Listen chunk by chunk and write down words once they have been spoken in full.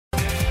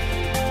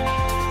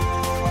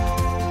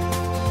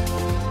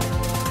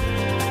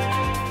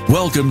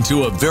Welcome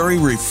to a very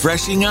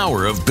refreshing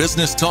hour of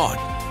business talk.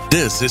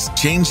 This is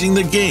Changing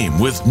the Game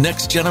with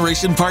Next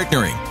Generation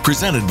Partnering,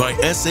 presented by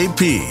SAP,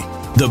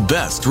 the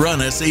best run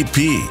SAP.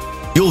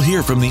 You'll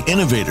hear from the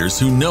innovators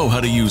who know how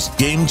to use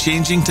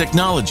game-changing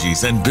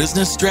technologies and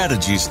business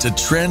strategies to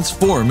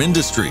transform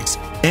industries.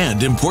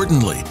 And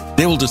importantly,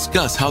 they will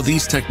discuss how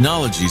these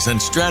technologies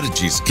and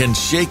strategies can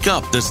shake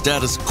up the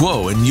status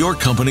quo in your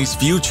company's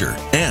future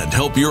and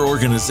help your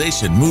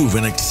organization move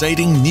in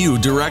exciting new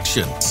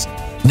directions.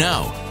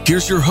 Now,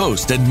 here's your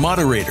host and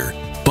moderator,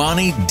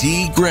 Bonnie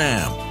D.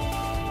 Graham.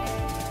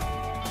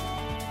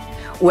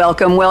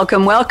 Welcome,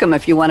 welcome, welcome.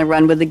 If you want to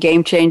run with the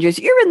game changers,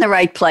 you're in the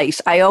right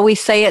place. I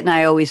always say it and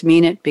I always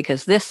mean it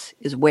because this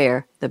is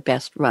where the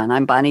best run.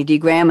 I'm Bonnie D.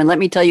 Graham, and let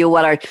me tell you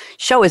what our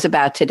show is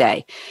about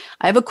today.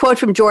 I have a quote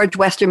from George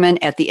Westerman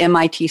at the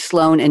MIT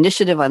Sloan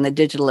Initiative on the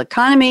Digital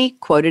Economy,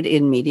 quoted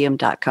in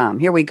Medium.com.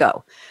 Here we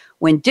go.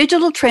 When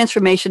digital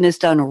transformation is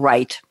done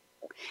right,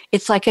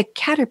 it's like a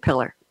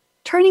caterpillar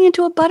turning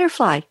into a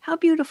butterfly. How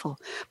beautiful.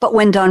 But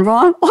when done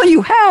wrong, all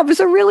you have is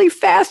a really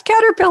fast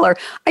caterpillar.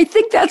 I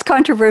think that's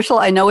controversial.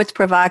 I know it's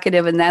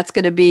provocative, and that's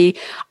going to be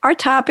our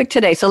topic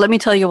today. So let me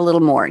tell you a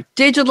little more.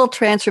 Digital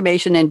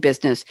transformation in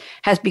business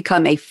has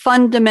become a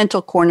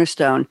fundamental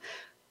cornerstone.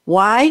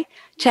 Why?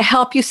 To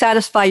help you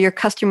satisfy your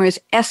customers'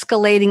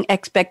 escalating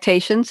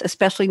expectations,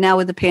 especially now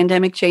with the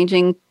pandemic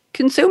changing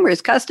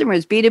consumers,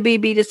 customers,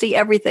 B2B, B2C,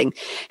 everything.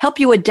 Help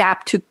you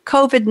adapt to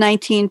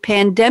COVID-19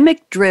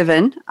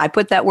 pandemic-driven, I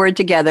put that word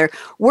together,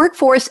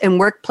 workforce and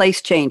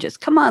workplace changes.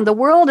 Come on, the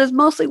world is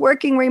mostly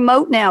working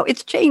remote now.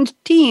 It's changed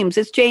teams,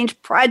 it's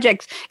changed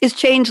projects, it's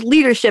changed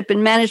leadership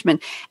and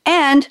management.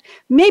 And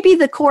maybe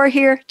the core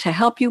here, to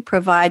help you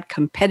provide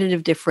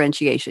competitive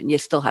differentiation. You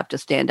still have to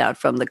stand out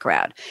from the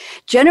crowd.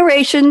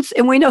 Generations,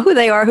 and we know who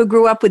they are, who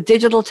grew up with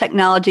digital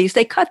technologies,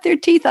 they cut their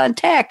teeth on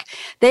tech.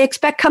 They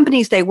expect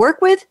companies they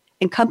work with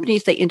and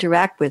companies they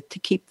interact with to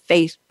keep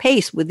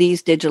pace with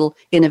these digital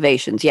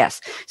innovations. Yes.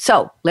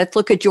 So let's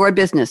look at your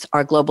business,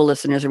 our global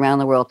listeners around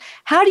the world.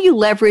 How do you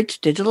leverage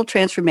digital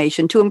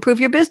transformation to improve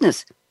your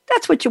business?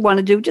 That's what you want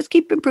to do. Just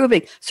keep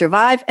improving.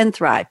 Survive and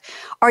thrive.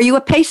 Are you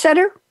a pace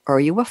setter or are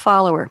you a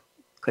follower?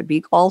 Could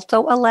be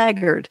also a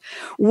laggard.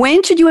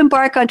 When should you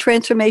embark on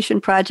transformation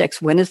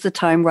projects? When is the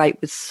time right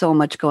with so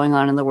much going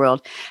on in the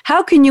world?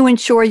 How can you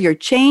ensure your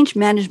change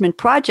management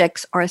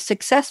projects are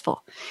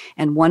successful?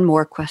 And one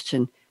more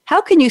question. How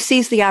can you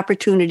seize the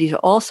opportunity to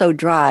also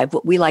drive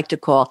what we like to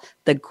call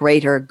the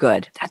greater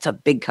good? That's a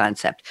big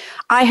concept.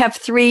 I have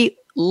three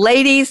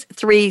ladies,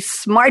 three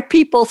smart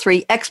people,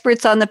 three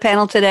experts on the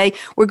panel today.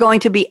 We're going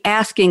to be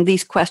asking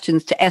these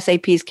questions to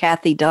SAP's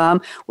Kathy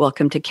Dahm.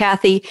 Welcome to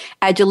Kathy.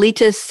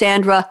 Agilita's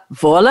Sandra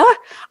Vola.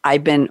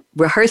 I've been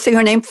rehearsing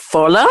her name,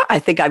 Vola. I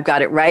think I've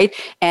got it right.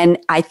 And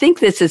I think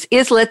this is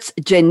Islet's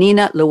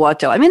Janina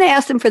Luoto. I'm going to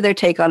ask them for their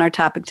take on our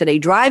topic today,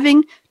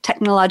 driving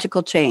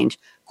technological change,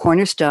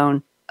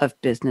 cornerstone of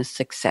business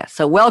success.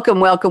 So welcome,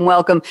 welcome,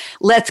 welcome.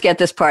 Let's get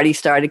this party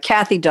started.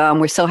 Kathy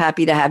Dahm, we're so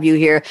happy to have you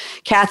here.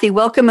 Kathy,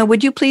 welcome. And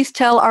would you please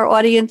tell our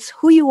audience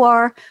who you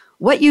are,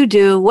 what you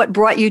do, what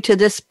brought you to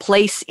this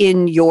place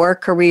in your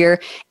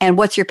career, and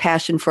what's your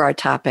passion for our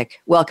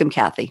topic? Welcome,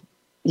 Kathy.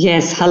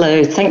 Yes,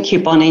 hello. Thank you,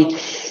 Bonnie.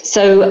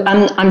 So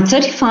I'm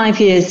 35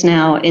 years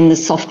now in the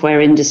software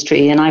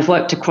industry, and I've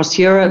worked across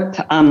Europe.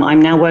 I'm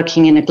now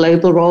working in a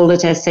global role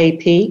at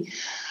SAP.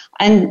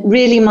 And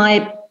really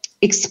my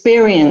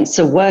experience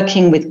of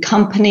working with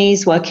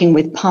companies, working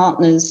with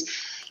partners,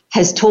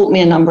 has taught me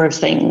a number of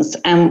things.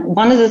 And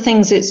one of the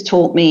things it's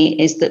taught me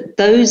is that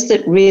those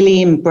that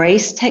really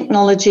embrace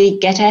technology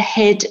get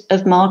ahead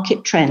of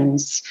market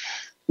trends.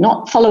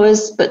 Not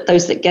followers, but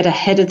those that get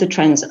ahead of the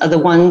trends are the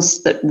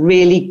ones that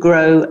really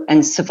grow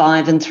and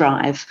survive and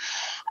thrive.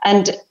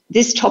 And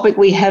this topic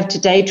we have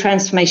today,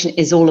 transformation,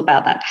 is all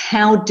about that.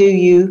 How do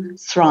you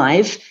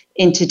thrive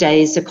in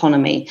today's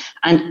economy?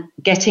 And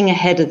getting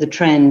ahead of the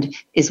trend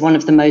is one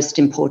of the most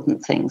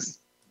important things.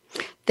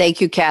 Thank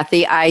you,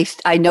 Kathy.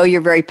 I know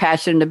you're very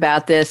passionate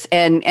about this.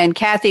 And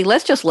Kathy,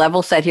 let's just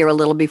level set here a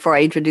little before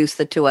I introduce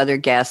the two other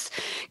guests.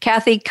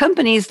 Kathy,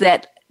 companies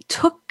that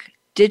took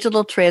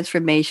digital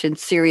transformation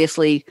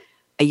seriously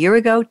a year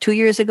ago, 2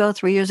 years ago,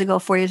 3 years ago,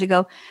 4 years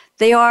ago,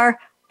 they are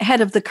ahead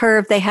of the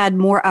curve. They had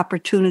more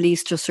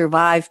opportunities to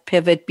survive,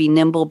 pivot, be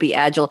nimble, be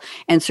agile,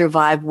 and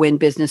survive when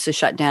businesses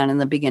shut down in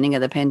the beginning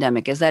of the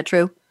pandemic. Is that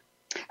true?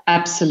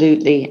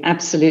 Absolutely,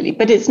 absolutely.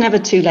 But it's never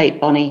too late,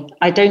 Bonnie.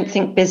 I don't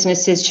think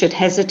businesses should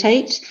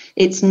hesitate.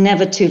 It's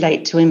never too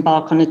late to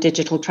embark on a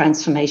digital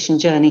transformation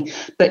journey.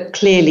 But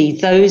clearly,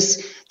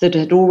 those that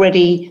had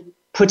already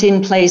put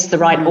in place the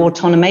right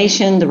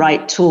automation, the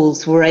right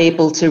tools, were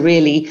able to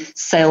really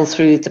sail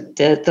through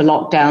the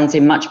lockdowns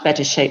in much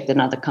better shape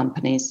than other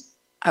companies.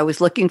 I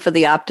was looking for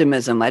the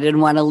optimism. I didn't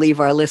want to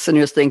leave our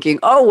listeners thinking,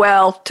 oh,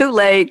 well, too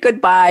late.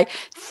 Goodbye.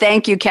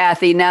 Thank you,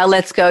 Kathy. Now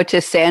let's go to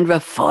Sandra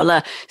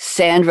Vola.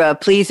 Sandra,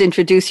 please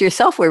introduce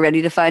yourself. We're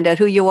ready to find out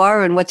who you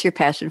are and what's your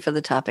passion for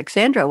the topic.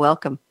 Sandra,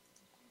 welcome.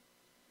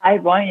 Hi,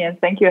 Bonnie, and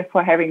thank you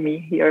for having me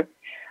here.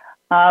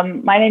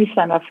 My name is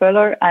Sandra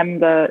Völler. I'm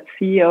the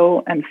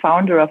CEO and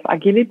founder of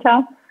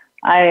Agilita.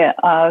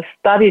 I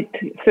studied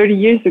 30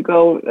 years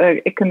ago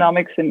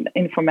economics and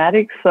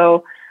informatics.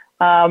 So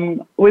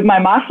with my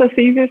master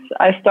thesis,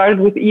 I started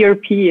with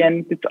ERP,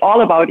 and it's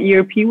all about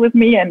ERP with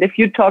me. And if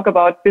you talk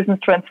about business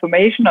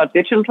transformation or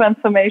digital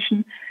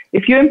transformation,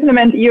 if you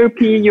implement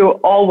ERP, you're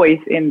always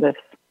in this.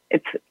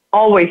 It's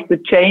always the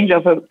change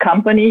of a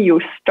company. You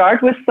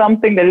start with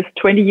something that is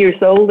 20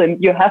 years old, and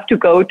you have to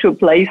go to a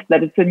place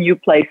that is a new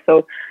place.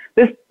 So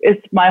this is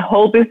my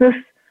whole business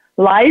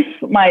life.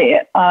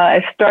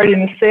 I started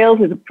in sales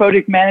as a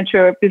project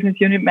manager, business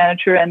unit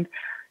manager, and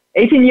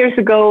 18 years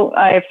ago,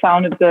 I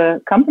founded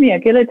the company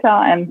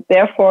Agilita, and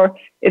therefore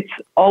it's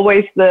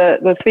always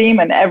the theme,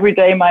 and every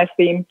day my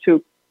theme,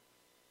 to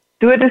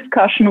do a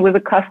discussion with a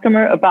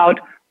customer about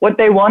what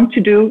they want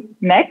to do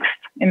next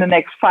in the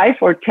next 5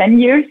 or 10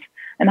 years,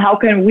 and how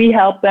can we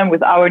help them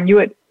with our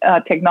new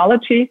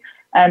technology.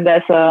 And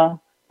as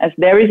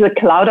there is a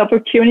cloud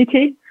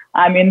opportunity,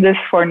 I'm in this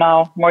for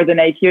now more than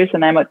 8 years,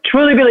 and I'm a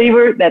truly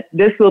believer that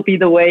this will be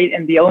the way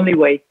and the only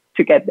way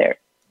to get there.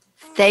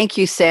 Thank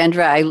you,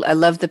 Sandra. I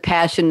love the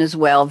passion as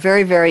well.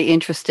 Very, very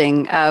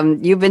interesting.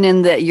 You've been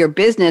in your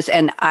business,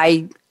 and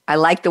I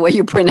like the way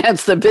you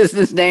pronounce the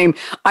business name.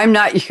 I'm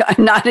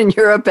not in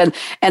Europe, and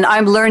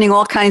I'm learning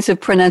all kinds of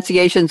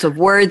pronunciations of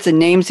words and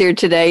names here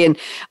today, and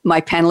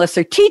my panelists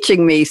are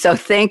teaching me. So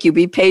thank you.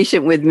 Be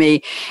patient with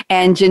me.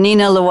 And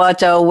Janina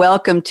Luoto,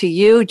 welcome to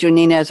you.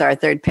 Janina is our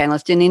third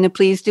panelist. Janina,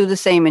 please do the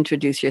same.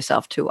 Introduce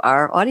yourself to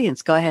our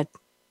audience. Go ahead.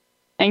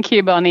 Thank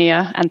you, Bonnie,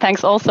 and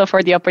thanks also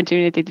for the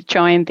opportunity to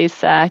join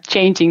this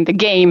Changing the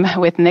Game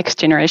with Next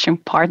Generation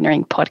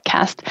Partnering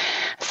podcast.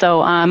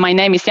 So my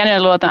name is Janina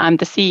Luoto. I'm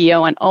the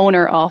CEO and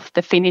owner of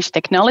the Finnish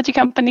technology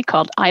company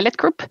called Eyelet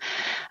Group.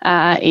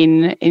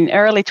 In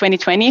early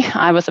 2020,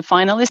 I was a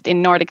finalist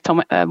in Nordic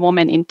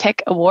Women in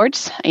Tech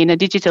Awards in a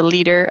Digital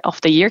Leader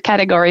of the Year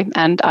category,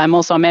 and I'm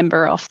also a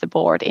member of the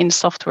board in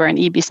Software and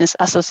E-Business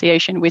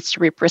Association, which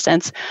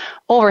represents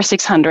over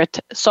 600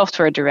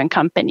 software-driven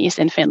companies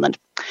in Finland.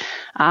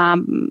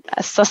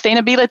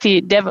 Sustainable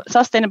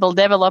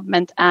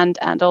development and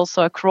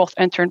also growth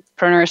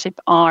entrepreneurship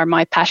are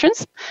my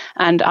passions,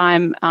 and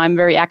I'm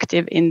very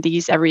active in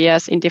these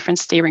areas in different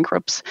steering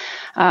groups.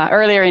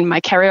 Earlier in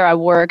my career, I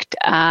worked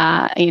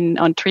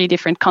on 3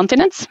 different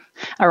continents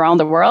around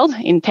the world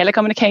in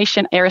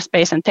telecommunication,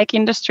 aerospace, and tech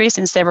industries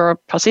in several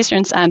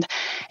positions. And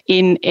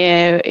in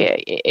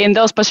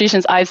those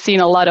positions, I've seen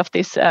a lot of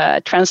this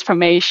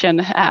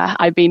transformation.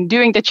 I've been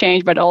doing the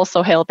change, but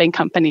also helping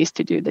companies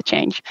to do the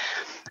change.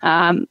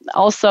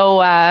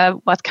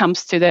 What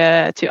comes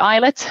to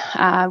Eyelet,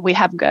 we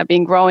have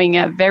been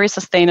growing very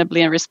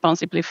sustainably and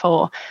responsibly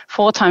for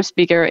 4 times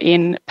bigger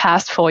in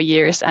past 4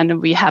 years, and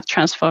we have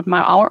transformed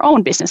our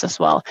own business as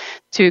well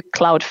to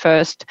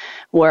cloud-first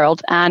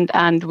world,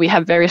 and we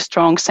have very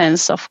strong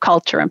sense of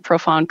culture and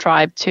profound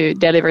drive to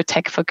deliver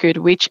tech for good,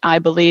 which I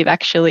believe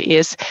actually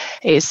is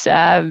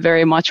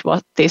very much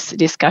what this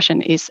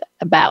discussion is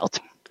about.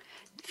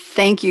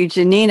 Thank you,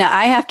 Janina.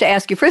 I have to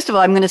ask you, first of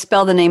all, I'm going to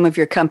spell the name of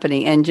your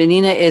company. And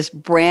Janina is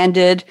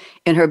branded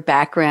in her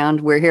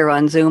background. We're here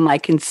on Zoom. I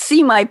can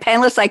see my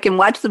panelists. I can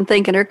watch them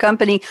think. In her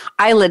company,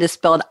 Eyelet is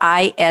spelled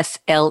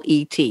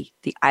I-S-L-E-T,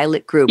 the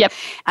Eyelet Group. Yep.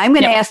 I'm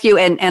going to ask you,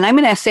 and I'm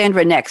going to ask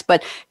Sandra next,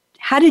 but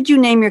how did you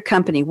name your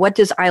company? What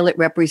does Eyelet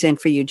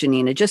represent for you,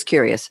 Janina? Just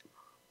curious.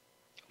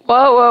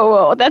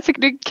 Whoa. That's a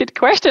good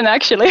question,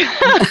 actually.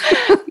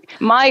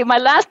 My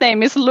last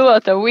name is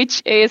Luoto,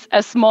 which is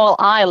a small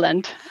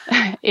island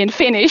in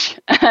Finnish,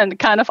 and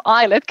kind of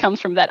Eyelet comes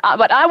from that.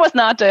 But I was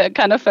not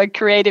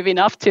creative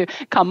enough to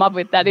come up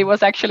with that. It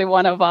was actually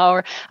one of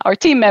our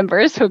team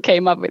members who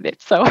came up with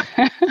it. So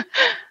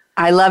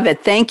I love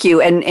it. Thank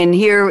you. And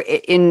here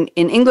in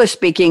English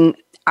speaking,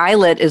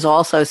 Eyelet is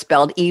also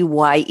spelled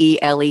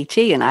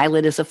E-Y-E-L-E-T, and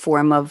eyelet is a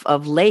form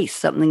of lace,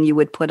 something you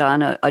would put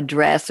on a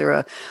dress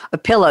or a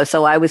pillow.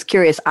 So I was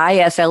curious,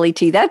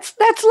 I-S-L-E-T, that's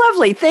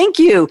lovely. Thank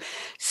you.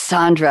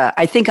 Sandra,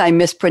 I think I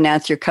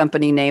mispronounced your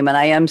company name, and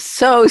I am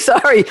so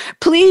sorry.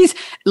 Please,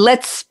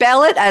 let's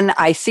spell it, and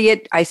I see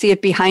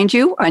it behind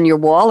you on your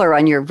wall or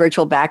on your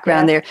virtual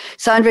background there.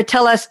 Sandra,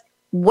 tell us,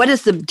 what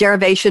is the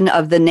derivation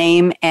of the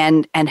name,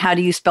 and how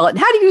do you spell it? And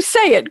how do you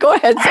say it? Go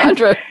ahead,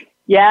 Sandra.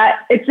 Yeah,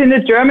 it's in the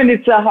German,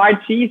 it's a hard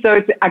C, so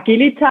it's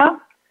Agilita.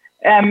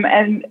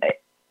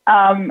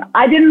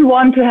 I didn't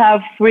want to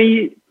have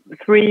three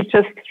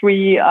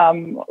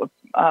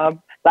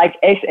like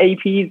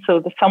SAP, so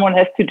that someone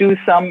has to do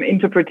some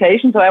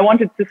interpretation. So I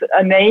wanted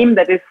a name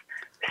that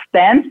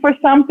stands for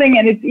something,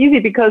 and it's easy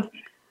because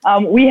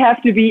we have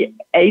to be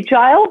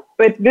agile,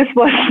 but this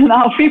was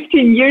now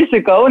 15 years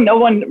ago. No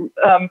one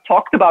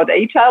talked about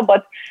agile,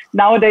 but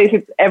nowadays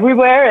it's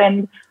everywhere,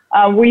 and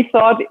we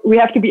thought we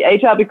have to be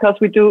agile because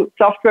we do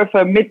software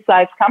for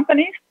mid-sized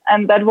companies,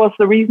 and that was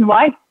the reason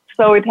why.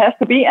 So it has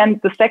to be.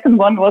 And the second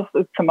one was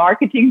it's a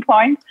marketing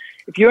point.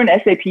 If you're an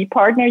SAP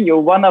partner,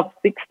 you're one of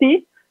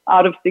 60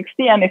 out of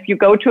 60. And if you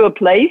go to a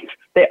place,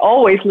 they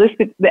always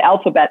listed the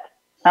alphabet.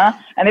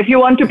 And if you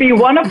want to be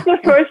one of the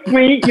first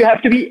three, you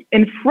have to be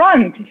in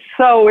front.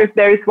 So if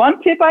there is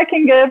one tip I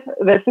can give,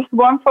 this is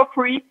one for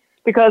free,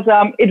 because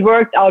it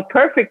worked out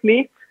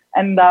perfectly.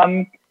 And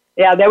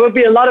there will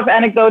be a lot of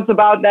anecdotes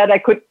about that. I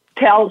could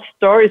tell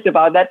stories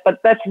about that, but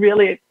that's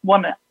really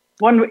one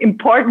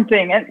important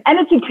thing. And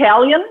it's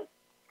Italian,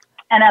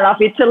 and I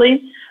love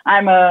Italy.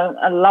 I'm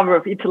a lover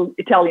of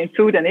Italian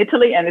food and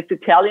Italy, and it's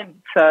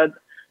Italian. So,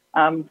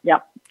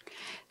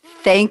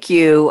 Thank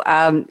you.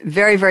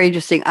 Very, very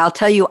interesting. I'll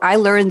tell you, I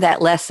learned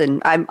that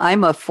lesson.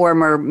 I'm a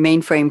former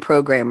mainframe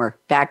programmer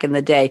back in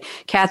the day.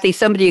 Kathy,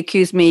 somebody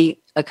accused me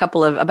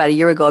about a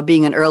year ago of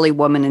being an early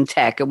woman in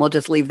tech, and we'll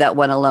just leave that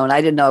one alone.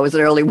 I didn't know I was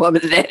an early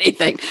woman in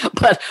anything,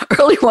 but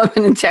early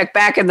woman in tech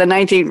back in the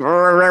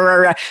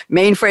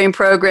mainframe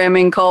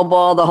programming,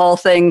 COBOL, the whole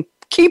thing.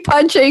 Key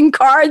punching,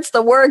 cards,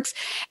 the works.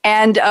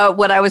 And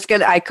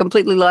I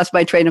completely lost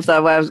my train of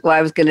thought while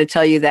I was going to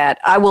tell you that.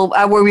 I will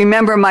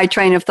remember my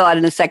train of thought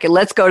in a second.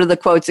 Let's go to the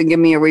quotes and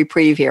give me a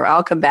reprieve here.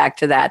 I'll come back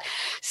to that.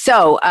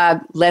 So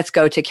let's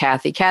go to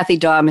Kathy. Kathy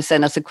Daum has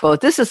sent us a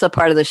quote. This is the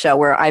part of the show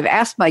where I've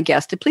asked my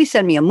guests to please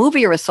send me a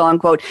movie or a song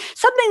quote,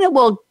 something that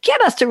will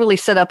get us to really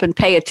sit up and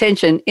pay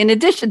attention in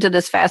addition to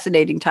this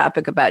fascinating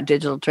topic about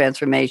digital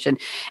transformation.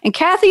 And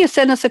Kathy has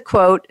sent us a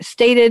quote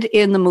stated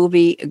in the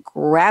movie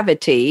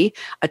Gravity,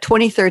 a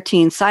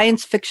 2013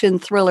 science fiction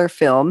thriller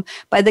film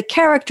by the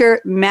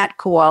character Matt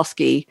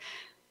Kowalski,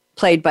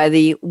 played by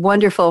the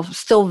wonderful,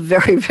 still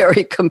very,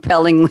 very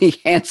compellingly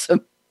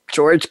handsome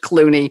George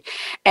Clooney.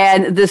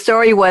 And the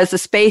story was the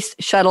Space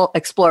Shuttle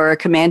Explorer,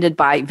 commanded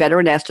by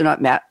veteran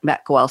astronaut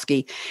Matt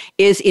Kowalski,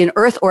 is in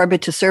Earth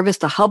orbit to service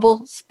the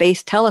Hubble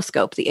Space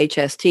Telescope, the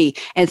HST.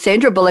 And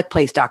Sandra Bullock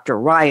plays Dr.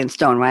 Ryan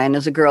Stone. Ryan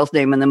is a girl's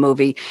name in the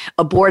movie,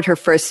 aboard her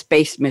first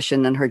space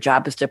mission, and her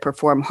job is to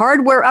perform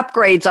hardware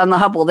upgrades on the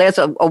Hubble. There's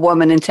a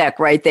woman in tech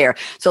right there.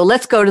 So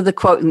let's go to the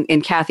quote,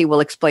 and Kathy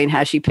will explain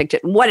how she picked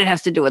it and what it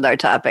has to do with our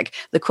topic.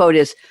 The quote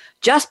is,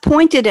 "Just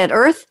point it at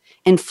Earth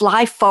and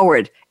fly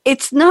forward.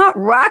 It's not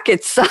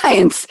rocket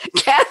science."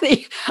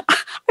 Kathy,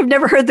 I've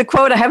never heard the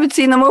quote. I haven't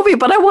seen the movie,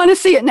 but I want to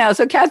see it now.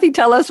 So Kathy,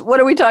 tell us, what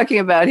are we talking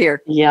about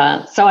here?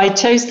 Yeah, so I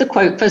chose the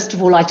quote. First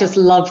of all, I just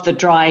love the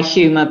dry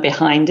humor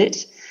behind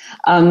it.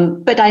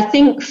 But I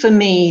think for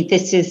me,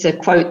 this is a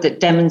quote that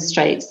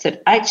demonstrates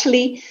that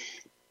actually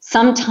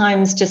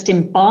sometimes just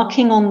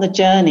embarking on the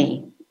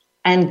journey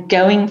and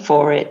going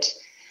for it,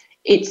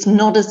 it's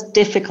not as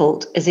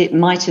difficult as it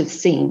might have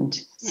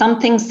seemed.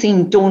 Some things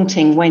seem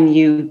daunting when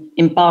you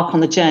embark on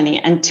the journey.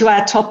 And to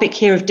our topic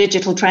here of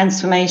digital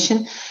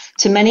transformation,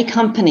 to many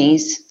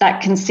companies,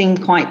 that can seem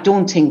quite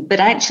daunting, but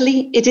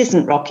actually it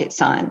isn't rocket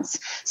science.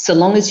 So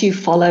long as you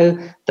follow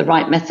the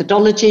right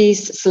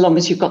methodologies, so long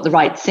as you've got the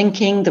right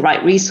thinking, the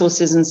right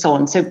resources and so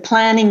on. So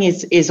planning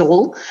is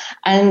all.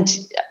 And,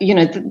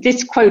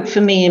 this quote for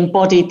me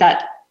embodied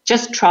that,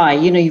 just try,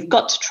 you've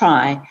got to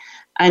try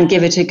and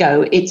give it a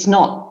go. It's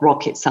not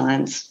rocket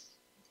science.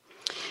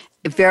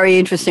 Very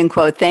interesting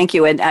quote. Thank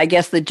you. And I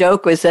guess the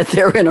joke was that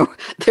they're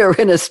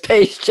in a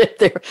spaceship.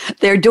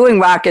 They're doing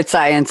rocket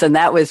science, and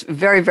that was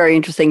very, very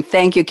interesting.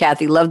 Thank you,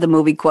 Kathy. Love the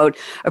movie quote.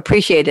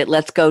 Appreciate it.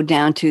 Let's go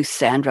down to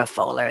Sandra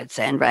Foller.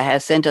 Sandra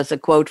has sent us a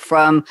quote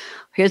from.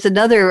 Here's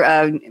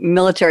another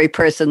military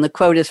person. The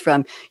quote is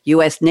from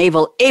U.S.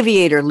 Naval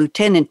Aviator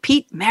Lieutenant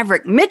Pete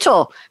Maverick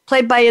Mitchell,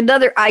 played by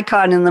another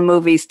icon in the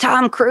movies.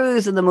 Tom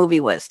Cruise in the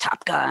movie was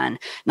Top Gun,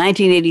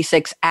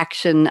 1986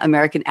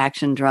 American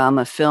action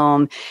drama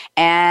film.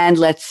 And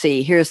let's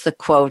see, here's the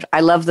quote. I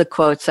love the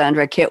quote,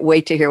 Sandra. I can't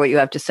wait to hear what you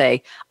have to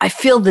say. "I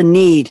feel the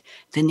need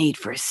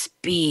for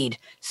speed."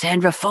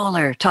 Sandra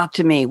Foller, talk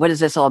to me. What does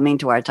this all mean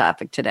to our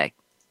topic today?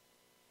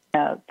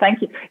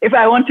 Thank you. If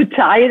I want to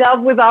tie it up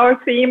with our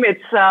theme,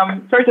 it's,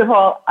 first of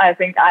all, I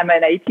think I'm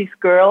an 80s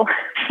girl.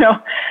 So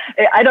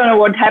I don't know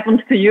what happens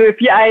to you. If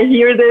I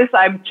hear this,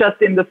 I'm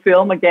just in the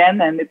film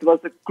again, and it was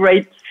a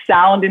great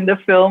sound in the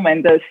film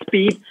and the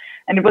speed,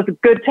 and it was a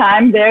good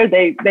time there.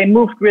 They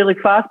moved really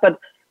fast. But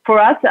for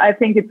us, I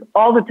think it's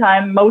all the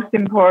time most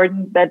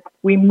important that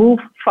we move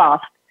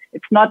fast.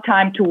 It's not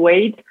time to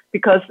wait,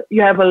 because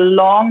you have a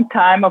long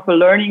time of a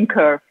learning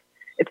curve.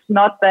 It's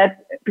not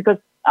that, because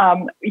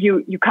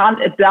you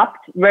can't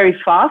adapt very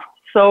fast.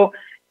 So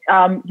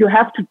you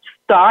have to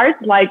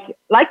start, like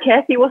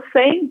Kathy was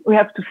saying, we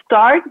have to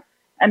start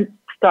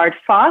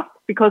fast,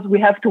 because we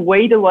have to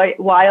wait a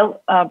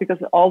while, because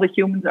all the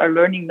humans are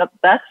learning not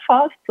that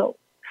fast. So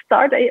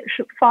start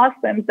fast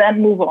and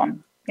then move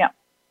on. Yeah.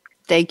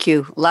 Thank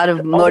you. A lot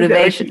of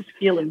motivation.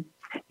 Feeling.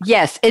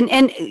 Yes.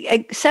 And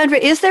Sandra,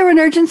 is there an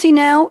urgency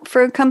now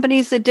for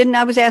companies that didn't?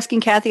 I was asking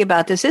Kathy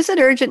about this. Is it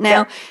urgent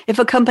now if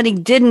a company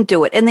didn't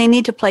do it and they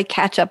need to play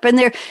catch up, and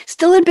they're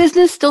still in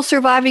business, still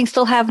surviving,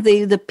 still have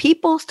the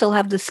people, still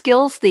have the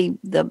skills, the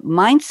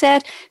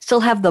mindset,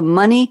 still have the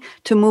money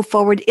to move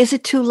forward? Is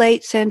it too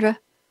late, Sandra?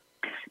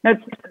 No,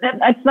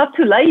 it's not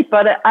too late,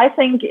 but I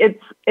think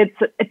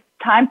it's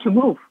time to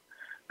move,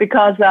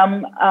 because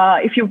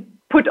if you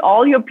put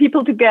all your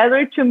people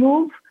together to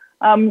move,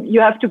 you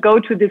have to go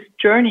to this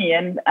journey,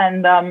 and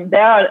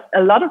there are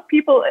a lot of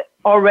people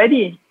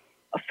already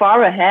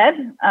far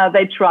ahead.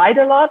 They tried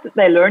a lot,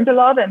 they learned a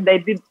lot, and they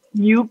did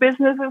new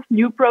businesses,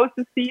 new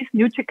processes,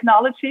 new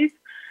technologies.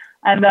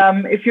 And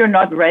if you're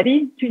not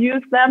ready to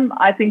use them,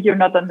 I think you're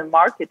not on the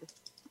market.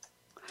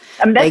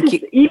 And that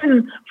is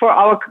even for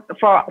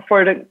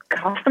the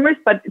customers,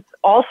 but it's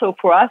also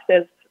for us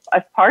as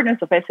partners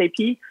of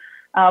SAP.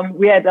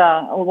 We had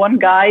one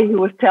guy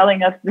who was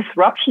telling us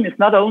disruption is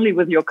not only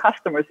with your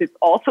customers, it's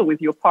also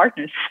with your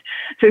partners.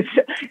 So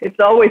it's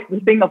always the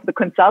thing of the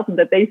consultant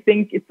that they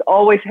think it's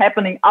always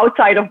happening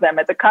outside of them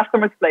at the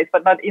customer's place,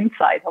 but not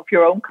inside of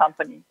your own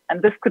company.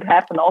 And this could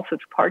happen also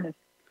to partners.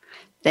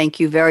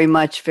 Thank you very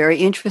much. Very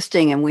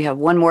interesting. And we have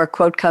one more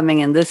quote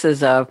coming, and this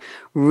is a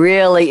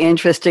really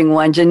interesting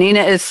one.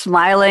 Janina is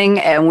smiling,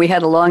 and we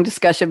had a long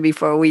discussion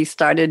before we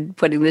started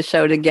putting the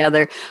show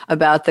together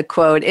about the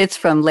quote. It's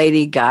from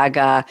Lady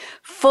Gaga.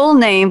 Full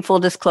name, full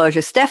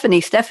disclosure,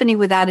 Stephanie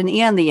without an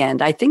E on the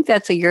end. I think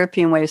that's a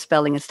European way of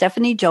spelling it.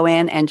 Stephanie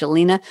Joanne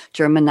Angelina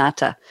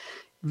Germanata.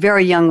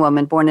 Very young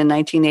woman, born in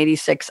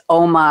 1986.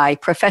 Oh my,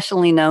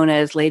 professionally known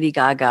as Lady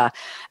Gaga.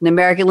 An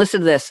American,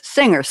 listen to this,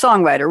 singer,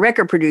 songwriter,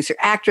 record producer,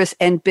 actress,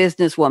 and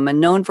businesswoman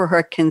known for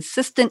her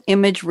consistent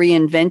image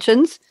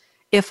reinventions,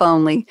 if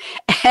only,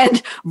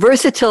 and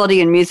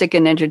versatility in music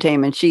and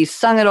entertainment. She's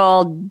sung it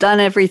all, done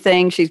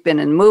everything. She's been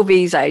in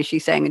movies. She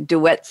sang a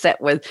duet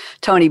set with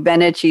Tony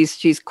Bennett.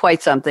 She's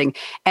quite something.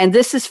 And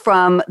this is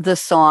from the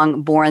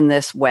song Born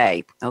This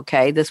Way.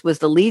 Okay, this was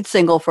the lead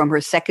single from her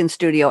second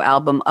studio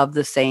album of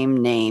the same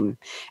name.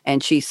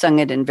 And she sung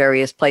it in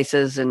various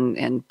places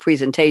and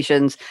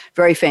presentations.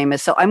 Very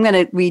famous. So I'm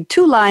going to read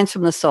 2 lines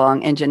from the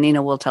song, and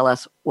Janina will tell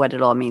us what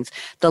it all means.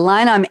 The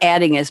line I'm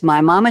adding is,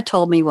 my mama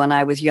told me when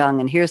I was young,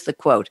 and here's the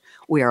quote,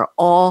 we are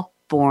all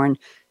born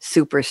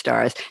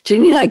superstars.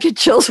 Janina, I get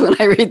chills when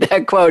I read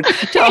that quote.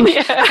 Tell me.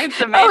 Yeah, it's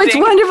amazing. Oh, it's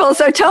wonderful.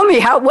 So tell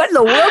me, what in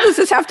the world does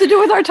this have to do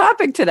with our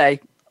topic today?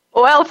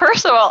 Well,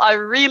 first of all, I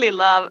really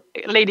love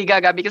Lady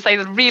Gaga because I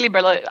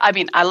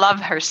love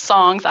her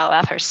songs, I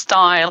love her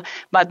style,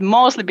 but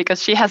mostly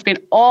because she has been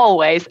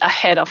always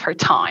ahead of her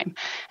time.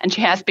 And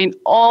she has been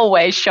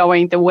always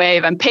showing the way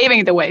and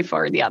paving the way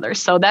for the others.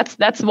 So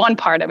that's one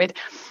part of it.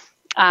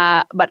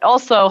 But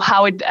also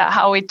how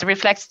it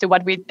reflects to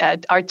what we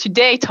are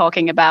today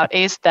talking about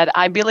is that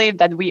I believe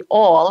that we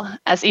all,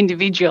 as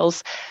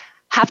individuals,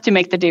 have to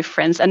make the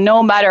difference. And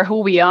no matter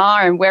who we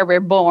are and where we're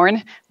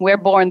born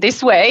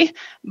this way,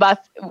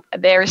 but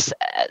there's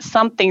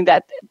something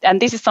that,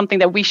 and this is something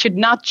that we should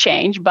not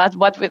change, but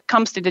what it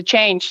comes to the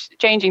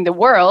changing the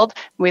world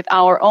with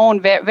our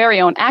own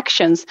very own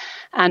actions.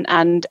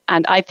 And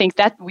I think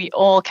that we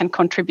all can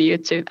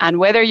contribute to. And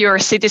whether you're a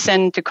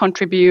citizen to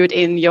contribute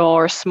in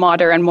your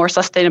smarter and more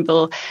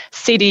sustainable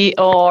city,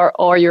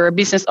 or you're a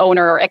business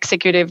owner or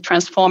executive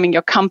transforming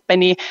your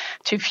company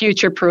to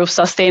future-proof,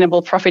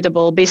 sustainable,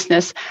 profitable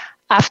business,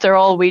 after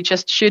all, we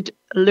just should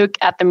look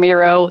at the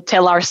mirror,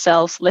 tell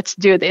ourselves, let's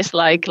do this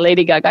like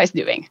Lady Gaga is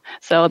doing.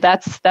 So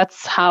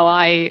that's how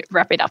I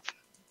wrap it up.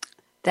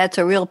 That's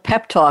a real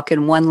pep talk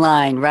in one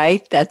line,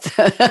 right? That's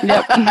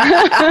yep.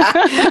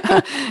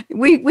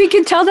 We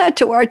can tell that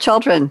to our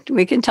children.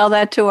 We can tell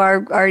that to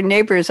our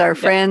neighbors, our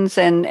friends,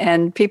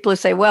 and people who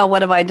say, well,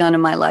 what have I done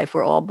in my life?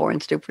 We're all born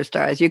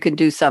superstars. You can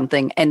do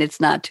something, and it's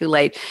not too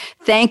late.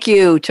 Thank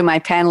you to my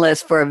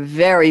panelists for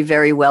very,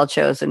 very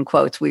well-chosen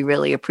quotes. We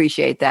really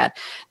appreciate that.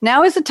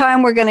 Now is the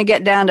time we're going to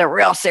get down to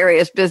real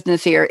serious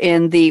business here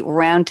in the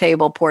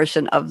roundtable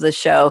portion of the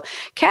show.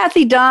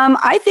 Kathy Dahm,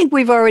 I think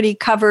we've already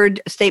covered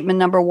statement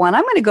number 1.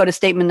 I'm going to go to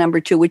statement number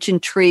 2, which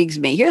intrigues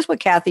me. Here's what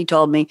Kathy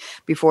told me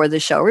before the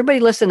show. Everybody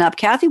listen up.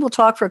 Kathy will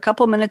talk for a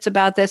couple minutes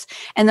about this,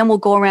 and then we'll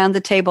go around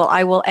the table.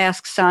 I will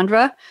ask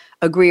Sandra,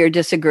 agree or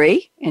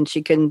disagree, and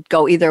she can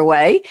go either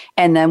way.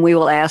 And then we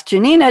will ask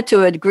Janina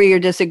to agree or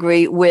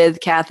disagree with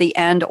Kathy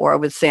and or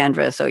with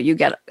Sandra. So you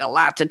get a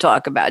lot to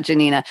talk about,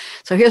 Janina.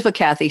 So here's what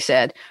Kathy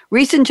said.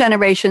 Recent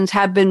generations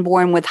have been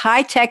born with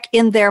high tech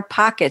in their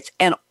pockets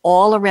and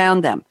all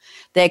around them.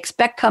 They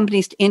expect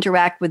companies to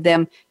interact with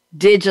them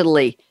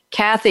digitally.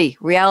 Kathy,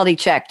 reality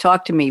check.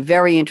 Talk to me.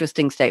 Very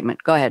interesting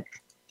statement. Go ahead.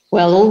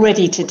 Well,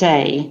 already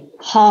today,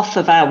 half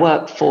of our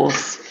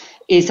workforce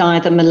is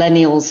either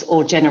millennials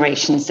or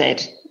Generation Z.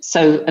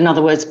 So, in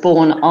other words,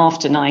 born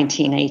after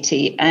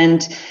 1980.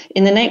 And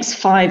in the next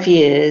 5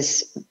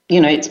 years,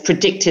 it's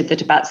predicted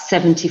that about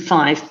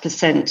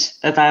 75%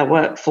 of our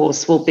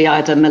workforce will be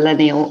either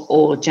millennial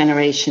or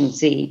Generation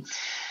Z.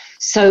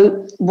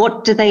 So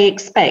what do they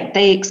expect?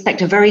 They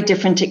expect a very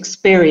different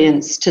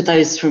experience to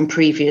those from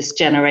previous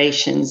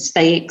generations.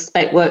 They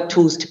expect work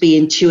tools to be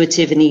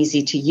intuitive and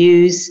easy to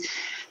use.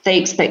 They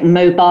expect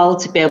mobile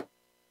to be able to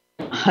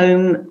be at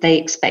home. They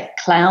expect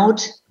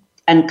cloud.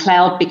 And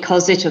cloud,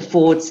 because it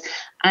affords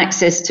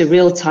access to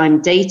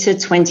real-time data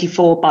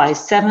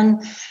 24/7.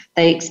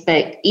 They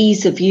expect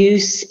ease of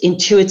use,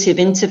 intuitive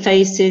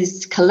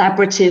interfaces,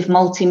 collaborative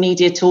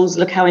multimedia tools.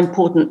 Look how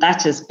important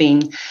that has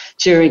been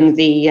during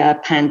the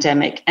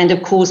pandemic. And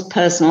of course,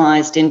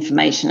 personalized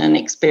information and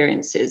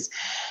experiences.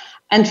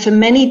 And for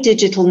many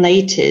digital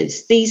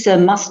natives, these are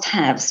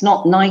must-haves,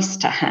 not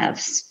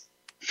nice-to-haves.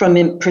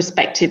 from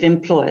prospective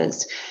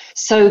employers.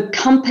 So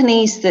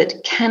companies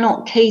that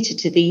cannot cater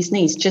to these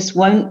needs just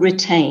won't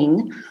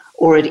retain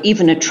or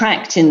even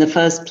attract in the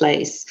first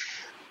place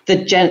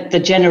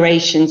the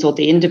generations or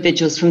the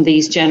individuals from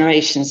these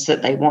generations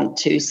that they want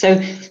to.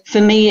 So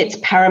for me, it's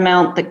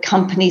paramount that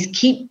companies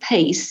keep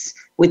pace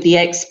with the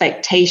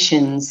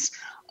expectations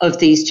of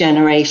these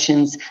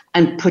generations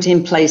and put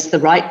in place the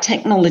right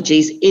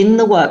technologies in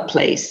the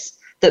workplace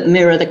that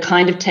mirror the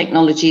kind of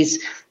technologies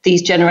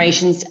these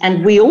generations,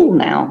 and we all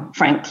now,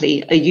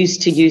 frankly, are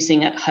used to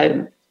using at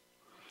home.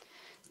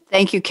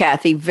 Thank you,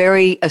 Kathy.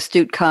 Very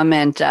astute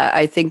comment.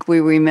 I think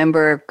we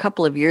remember a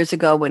couple of years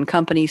ago when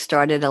companies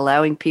started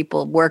allowing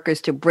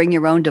workers to bring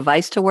your own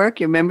device to work.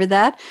 You remember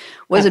that?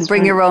 Wasn't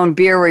bring your own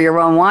beer or your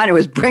own wine. It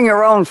was bring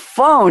your own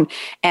phone.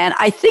 And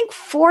I think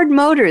Ford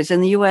Motors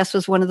in the U.S.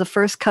 was one of the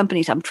first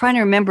companies. I'm trying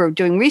to remember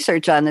doing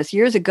research on this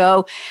years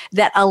ago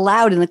that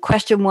allowed. And the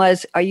question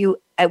was,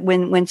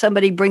 when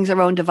somebody brings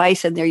their own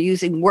device and they're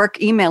using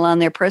work email on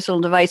their personal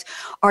device,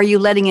 are you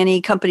letting any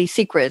company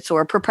secrets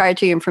or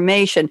proprietary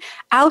information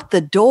out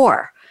the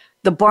door?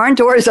 The barn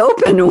door is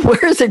open.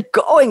 Where is it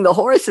going? The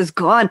horse is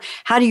gone.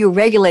 How do you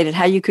regulate it?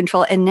 How do you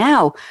control it? And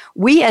now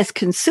we as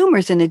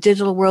consumers in a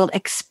digital world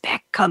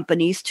expect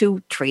companies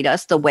to treat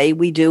us the way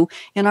we do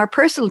in our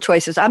personal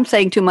choices. I'm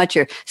saying too much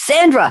here.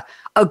 Sandra,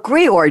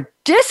 agree or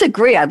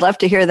disagree? I'd love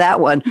to hear that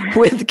one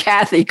with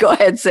Kathy. Go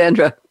ahead,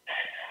 Sandra.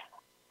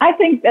 I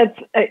think that's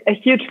a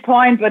huge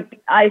point, but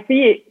I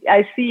see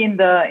in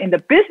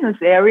the business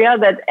area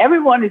that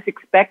everyone is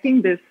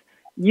expecting this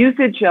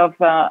usage of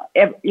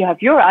you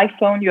have your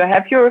iPhone, you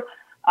have your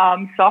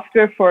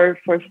software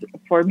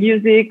for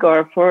music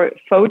or for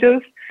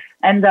photos,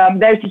 and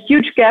there's a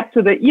huge gap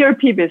to the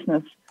ERP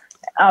business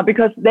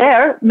because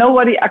there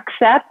nobody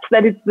accepts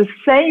that it's the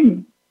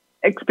same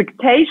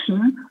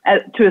expectation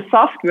to a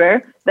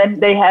software than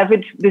they have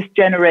it this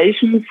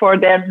generation for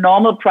their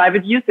normal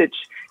private usage.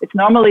 It's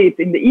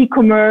in the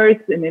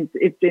e-commerce and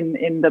it's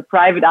in the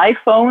private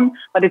iPhone,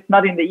 but it's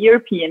not in the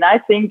ERP. And I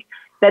think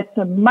that's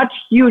a much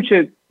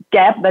huger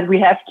gap that we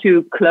have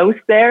to close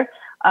there.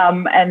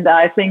 And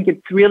I think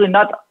it's really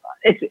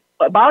it's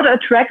about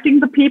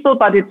attracting the people,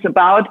 but it's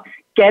about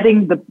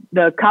getting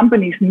the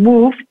companies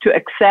moved to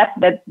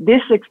accept that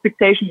this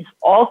expectation is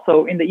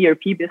also in the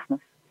ERP business.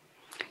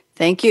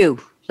 Thank you.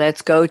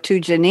 Let's go to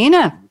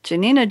Janina.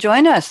 Janina,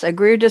 join us.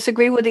 Agree or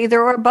disagree with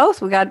either or both?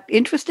 We got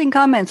interesting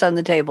comments on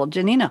the table.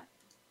 Janina.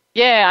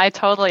 Yeah, I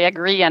totally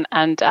agree.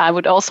 And I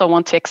would also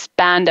want to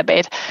expand a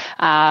bit.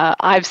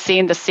 I've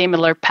seen the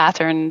similar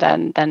pattern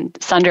than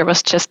Sandra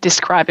was just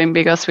describing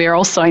because we are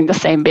also in the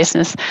same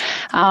business.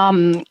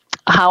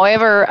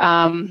 However,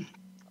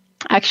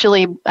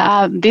 actually,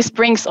 this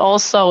brings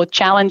also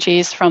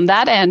challenges from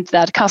that end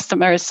that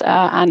customers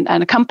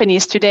and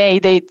companies today,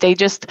 they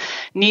just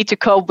need to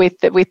cope with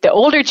the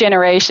older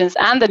generations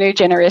and the new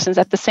generations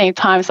at the same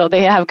time. So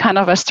they have kind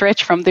of a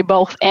stretch from the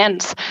both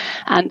ends.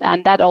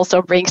 And that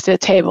also brings to the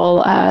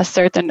table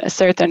certain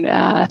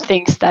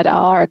things that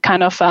are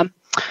kind of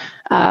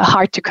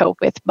hard to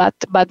cope with. But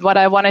what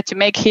I wanted to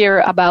make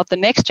here about the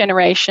next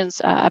generations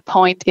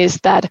point is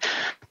that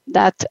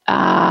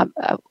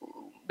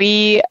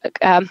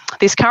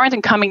these current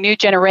and coming new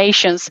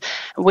generations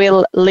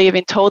will live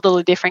in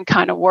totally different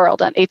kind of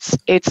world. And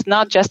it's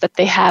not just that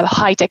they have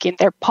high tech in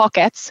their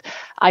pockets.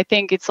 I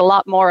think it's a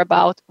lot more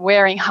about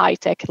wearing high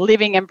tech,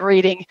 living and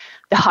breathing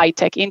the high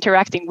tech,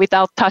 interacting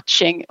without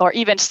touching or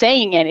even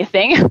saying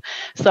anything.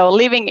 So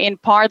living in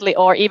partly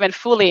or even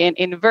fully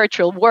in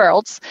virtual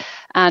worlds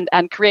and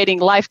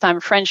creating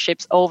lifetime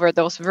friendships over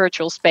those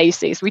virtual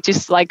spaces, which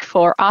is like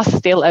for us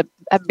still a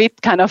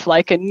bit kind of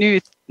like a new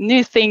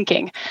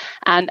thinking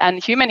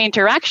and human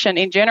interaction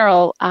in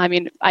general. I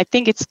mean, I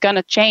think it's going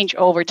to change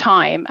over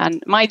time,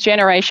 and my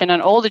generation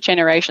and older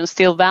generations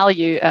still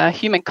value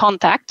human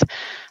contact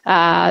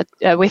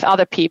with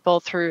other people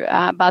through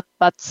but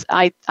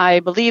I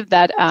believe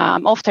that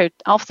I'm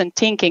often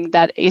thinking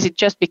that is it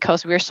just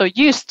because we're so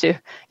used to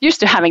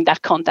having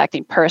that contact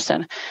in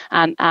person,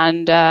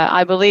 and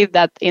I believe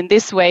that in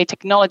this way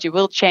technology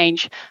will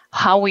change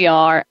how we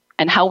are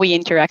and how we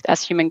interact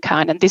as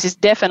humankind. And this is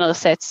definitely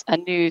sets a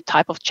new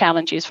type of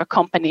challenges for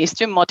companies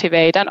to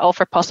motivate and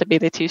offer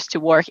possibilities to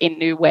work in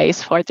new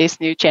ways for this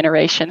new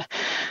generation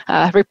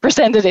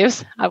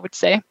representatives, I would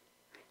say.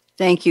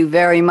 Thank you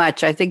very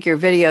much. I think your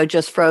video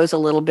just froze a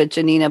little bit,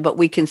 Janina, but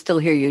we can still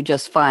hear you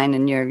just fine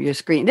in your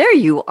screen. There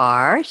you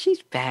are.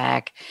 She's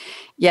back.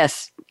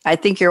 Yes, I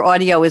think your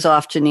audio is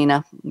off,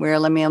 Janina.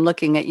 I'm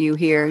looking at you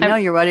here. No,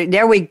 your audio.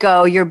 There we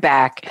go. You're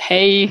back.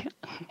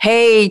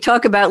 Hey,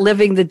 talk about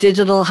living the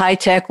digital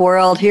high-tech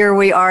world. Here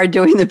we are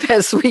doing the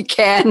best we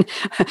can.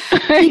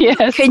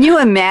 Yes. Can you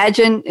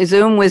imagine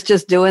Zoom was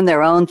just doing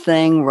their own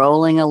thing,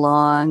 rolling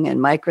along, and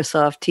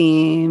Microsoft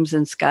Teams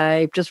and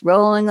Skype just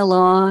rolling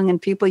along,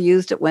 and people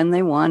used it when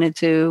they wanted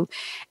to.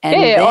 And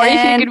or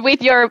if you could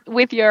with your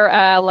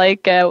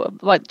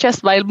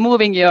just by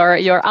moving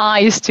your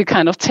eyes to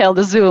kind of tell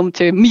the Zoom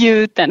to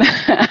mute and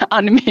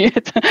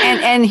unmute.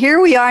 And here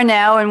we are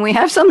now, and we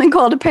have something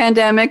called a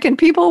pandemic, and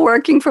people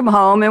working from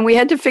home, and we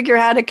had to figure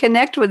out how to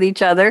connect with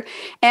each other.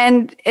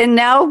 And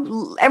now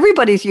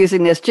everybody's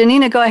using this.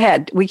 Janina, go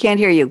ahead. We can't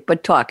hear you,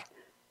 but talk.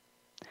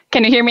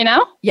 Can you hear me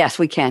now? Yes,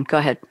 we can. Go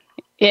ahead.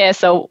 Yeah,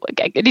 so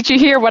did you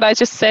hear what I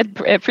just said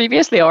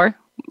previously, or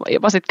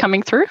was it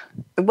coming through?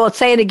 Well,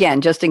 say it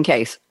again, just in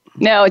case.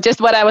 No, just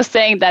what I was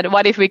saying, that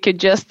what if we could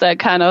just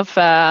kind of,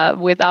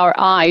 with our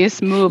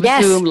eyes, move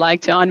Zoom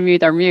like to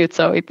unmute or mute,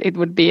 so it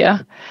would be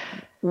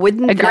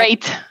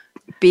great...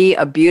 be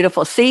a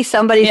beautiful... See,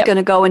 somebody's going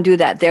to go and do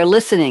that. They're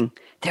listening.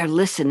 They're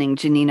listening,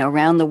 Janina,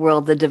 around the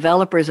world. The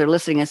developers are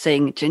listening and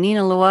saying,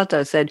 Janina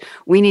Luoto said,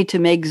 we need to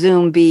make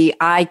Zoom be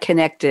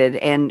eye-connected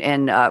and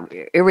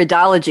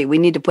iridology. We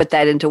need to put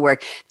that into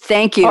work.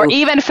 Thank you. Or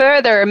even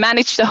further,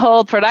 manage the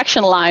whole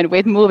production line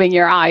with moving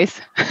your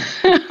eyes.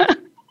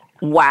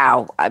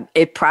 Wow.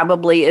 It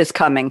probably is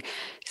coming.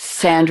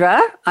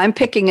 Sandra, I'm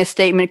picking a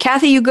statement.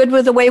 Kathy, you good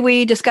with the way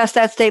we discussed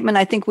that statement?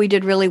 I think we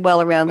did really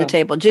well around the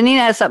table. Janina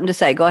has something to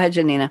say. Go ahead,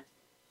 Janina.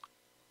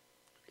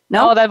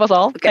 No? Oh, that was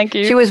all. Okay. Thank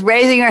you. She was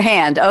raising her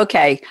hand.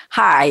 Okay.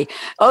 Hi.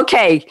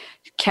 Okay.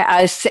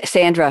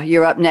 Sandra,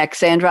 you're up next.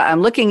 Sandra,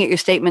 I'm looking at your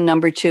statement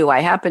number 2.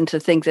 I happen to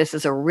think this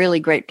is a really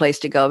great place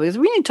to go because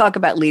we need to talk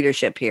about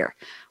leadership here.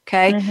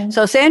 Okay. Mm-hmm.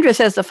 So Sandra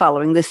says the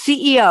following: the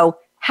CEO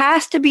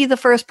has to be the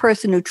first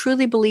person who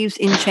truly believes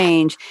in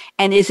change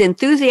and is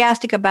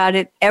enthusiastic about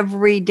it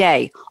every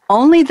day.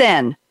 Only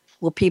then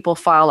will people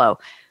follow.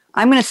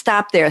 I'm going to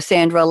stop there,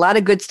 Sandra. A lot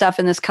of good stuff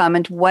in this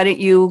comment. Why don't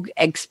you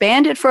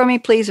expand it for me,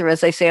 please? Or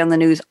as they say on the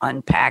news,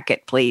 unpack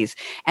it, please.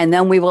 And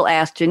then we will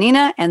ask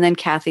Janina and then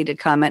Kathy to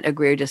comment,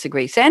 agree or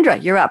disagree. Sandra,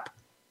 you're up.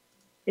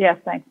 Yes,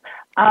 thanks.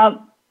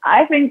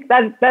 I think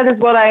that is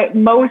what I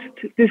most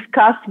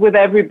discuss with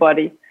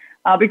everybody.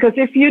 Because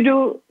if you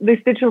do this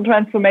digital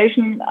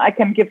transformation, I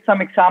can give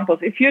some examples.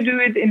 If you do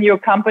it in your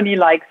company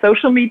like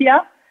social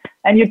media,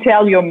 and you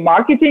tell your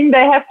marketing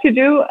they have to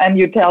do, and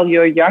you tell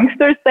your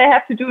youngsters they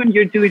have to do, and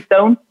you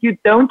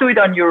don't do it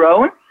on your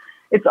own,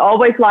 it's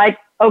always like,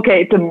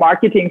 okay, it's a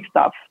marketing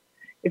stuff.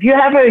 If you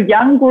have a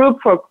young group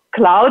for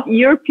cloud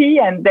ERP,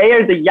 and they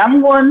are the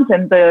young ones,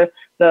 and the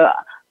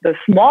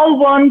small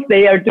ones,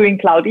 they are doing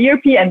cloud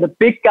ERP, and the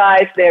big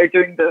guys, they are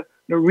doing the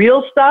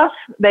real stuff,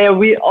 they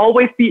will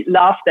always be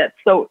laughed at.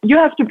 So you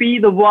have to be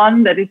the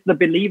one that is the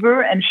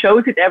believer and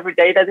shows it every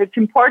day that it's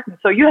important.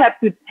 So you have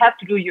to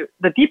do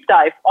the deep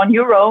dive on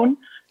your own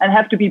and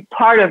have to be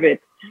part of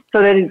it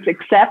so that it's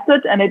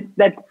accepted and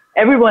that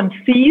everyone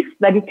sees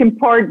that it's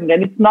important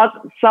and it's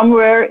not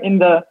somewhere.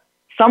 It's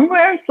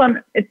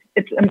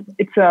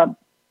a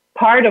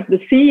part of the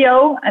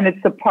CEO and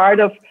it's a part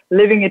of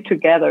living it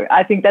together.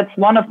 I think that's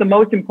one of the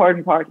most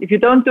important parts. If you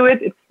don't do it,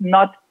 it's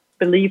not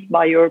believed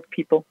by your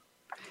people.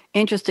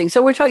 Interesting.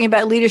 So we're talking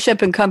about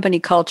leadership and company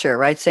culture,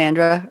 right,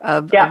 Sandra?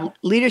 Of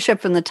leadership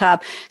from the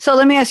top. So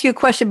let me ask you a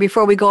question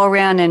before we go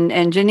around.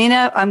 And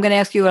Janina, I'm going to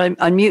ask you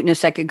on mute in a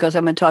second because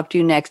I'm going to talk to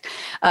you next.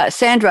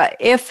 Sandra,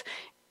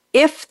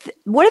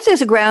 what if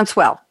there's a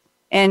groundswell?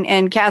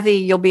 And Kathy,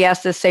 you'll be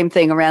asked the same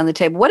thing around the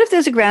table. What if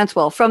there's a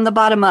groundswell from the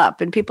bottom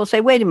up and people say,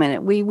 wait a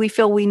minute, we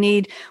feel we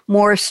need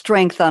more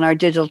strength on our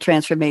digital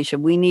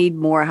transformation. We need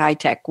more high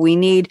tech. We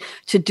need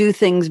to do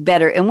things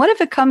better. And what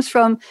if it comes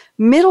from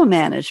middle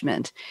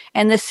management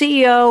and the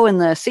CEO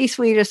and the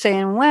C-suite are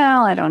saying,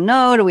 well, I don't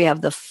know. Do we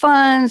have the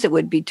funds? It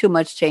would be too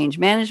much change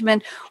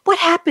management. What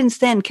happens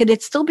then? Can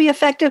it still be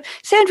effective?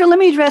 Sandra, let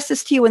me address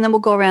this to you and then we'll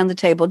go around the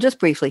table just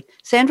briefly.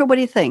 Sandra, what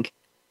do you think?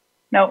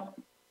 No.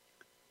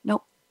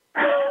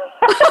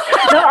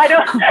 No, I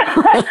don't.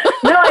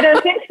 No, I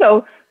don't think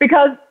so,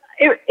 because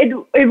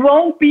it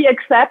won't be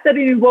accepted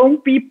and it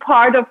won't be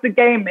part of the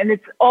game. And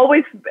it's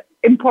always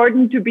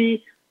important to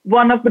be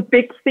one of the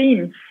big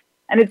themes.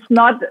 And it's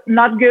not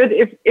good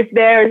if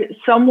there's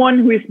someone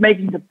who is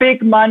making the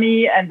big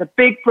money and the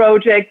big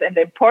projects and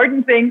the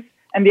important things,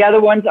 and the other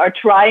ones are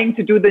trying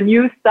to do the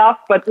new stuff,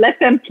 but let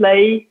them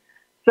play.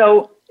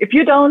 So if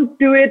you don't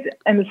do it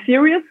in a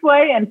serious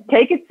way and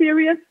take it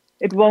serious,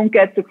 it won't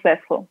get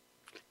successful.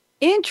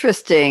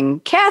 Interesting.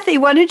 Kathy,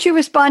 why don't you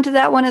respond to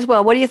that one as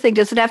well? What do you think?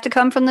 Does it have to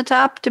come from the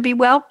top to be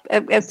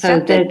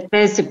accepted? So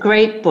there's a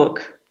great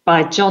book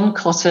by John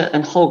Cotter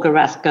and Holger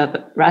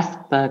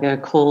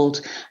Rathberger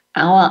called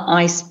Our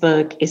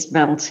Iceberg is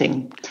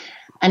Melting.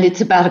 And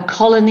it's about a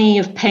colony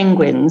of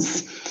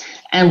penguins.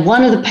 And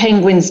one of the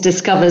penguins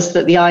discovers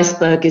that the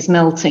iceberg is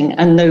melting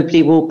and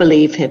nobody will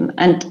believe him.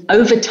 And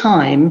over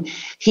time,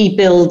 he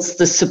builds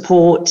the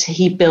support,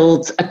 he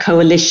builds a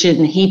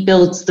coalition, he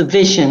builds the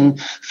vision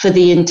for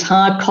the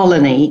entire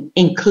colony,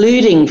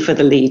 including for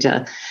the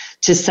leader,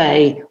 to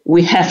say,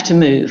 we have to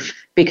move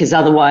because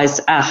otherwise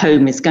our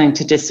home is going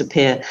to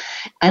disappear.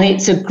 And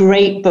it's a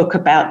great book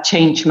about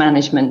change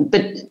management.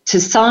 But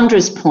to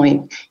Sandra's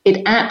point,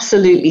 it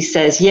absolutely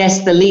says,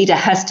 yes, the leader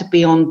has to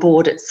be on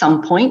board at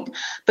some point,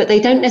 but they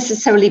don't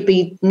necessarily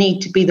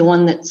need to be the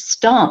one that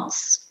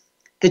starts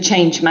the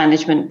change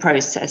management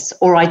process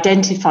or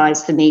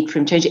identifies the need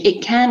for change.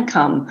 It can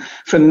come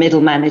from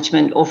middle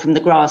management or from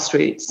the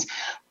grassroots.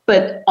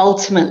 But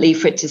ultimately,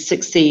 for it to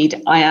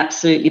succeed, I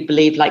absolutely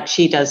believe, like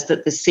she does,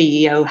 that the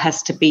CEO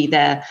has to be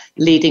there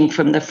leading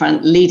from the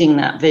front, leading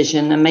that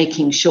vision and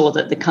making sure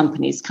that the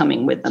company's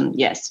coming with them.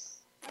 Yes.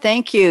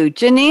 Thank you.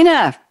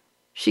 Janina,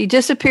 she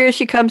disappears,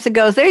 she comes and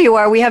goes. There you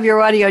are. We have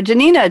your audio.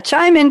 Janina,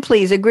 chime in,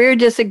 please. Agree or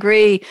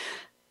disagree?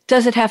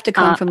 Does it have to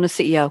come from the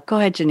CEO? Go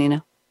ahead,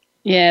 Janina.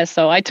 Yeah,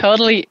 so I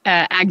totally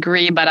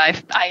agree, but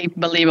I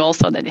believe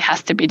also that it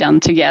has to be done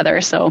together.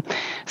 So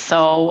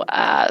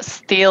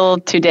still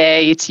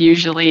today, it's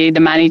usually the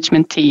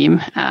management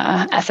team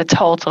as a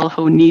total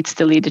who needs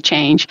to lead the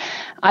change.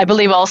 I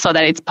believe also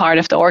that it's part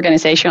of the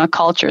organizational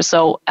culture.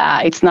 So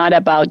it's not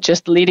about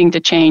just leading the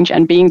change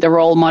and being the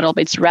role model,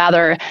 but it's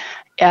rather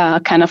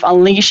kind of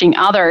unleashing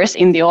others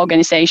in the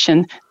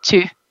organization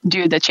to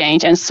do the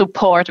change and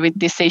support with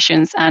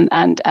decisions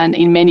and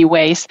in many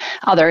ways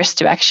others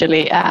to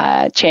actually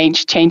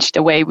change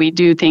the way we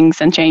do things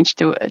and change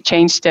to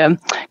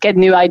get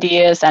new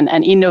ideas and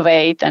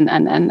innovate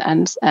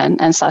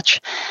and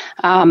such.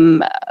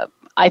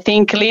 I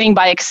think leading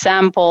by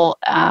example,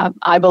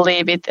 I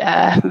believe it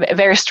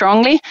very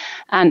strongly,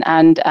 and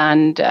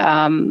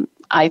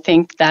I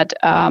think that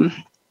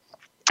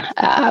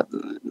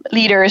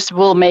leaders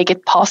will make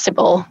it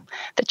possible.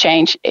 The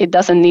change, it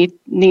doesn't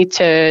need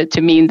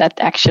to mean that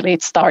actually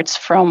it starts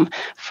from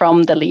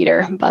the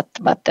leader, but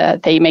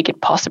they make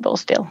it possible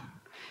still.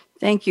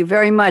 Thank you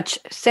very much.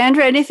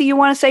 Sandra, anything you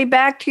want to say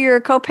back to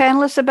your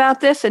co-panelists about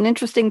this? An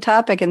interesting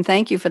topic, and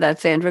thank you for that,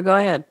 Sandra. Go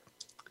ahead.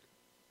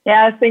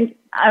 Yeah, I think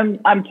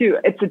I'm too.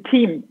 It's a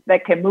team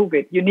that can move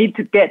it. You need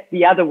to get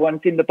the other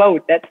ones in the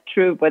boat. That's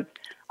true, but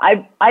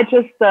I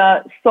just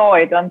saw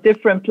it on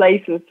different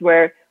places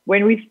where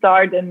when we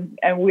start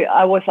I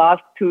was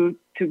asked to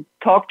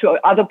talk to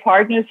other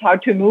partners how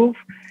to move.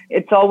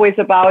 It's always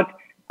about,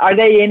 are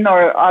they in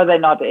or are they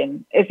not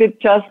in? Is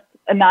it just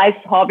a nice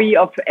hobby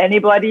of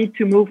anybody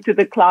to move to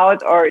the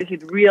cloud, or is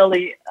it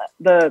really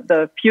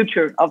the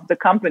future of the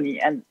company?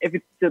 And if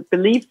it's the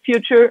believed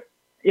future,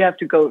 you have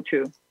to go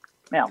to.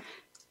 Yeah.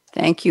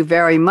 Thank you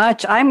very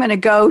much. I'm going to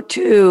go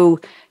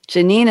to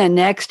Janina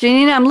next.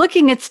 Janina, I'm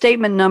looking at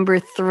statement number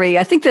 3.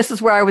 I think this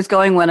is where I was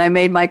going when I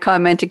made my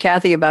comment to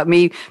Kathy about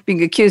me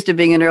being accused of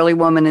being an early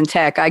woman in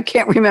tech. I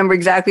can't remember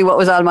exactly what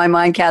was on my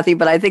mind, Kathy,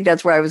 but I think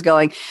that's where I was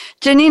going.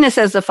 Janina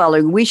says the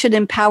following: we should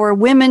empower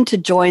women to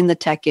join the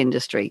tech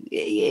industry.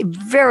 A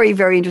very,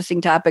 very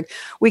interesting topic.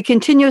 We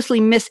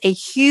continuously miss a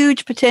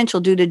huge potential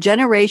due to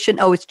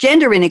it's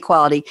gender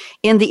inequality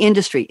in the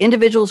industry.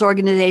 Individuals,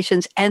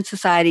 organizations, and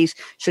societies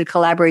should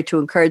collaborate to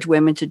encourage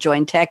women to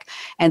join tech,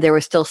 and there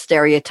are still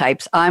stereotypes.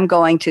 I'm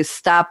going to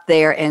stop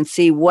there and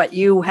see what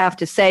you have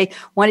to say.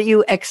 Why don't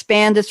you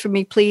expand this for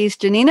me, please,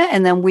 Janina,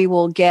 and then we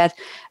will get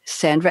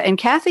Sandra and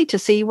Kathy to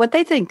see what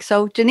they think.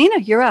 So,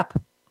 Janina, you're up.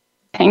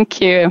 Thank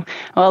you.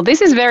 Well,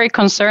 this is a very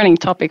concerning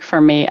topic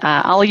for me.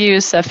 I'll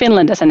use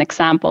Finland as an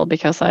example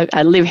because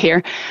I live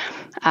here.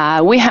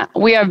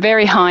 We are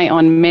very high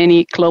on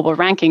many global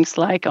rankings,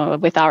 like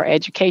with our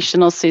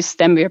educational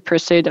system. We are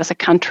pursued as a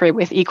country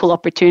with equal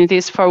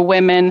opportunities for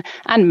women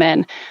and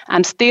men,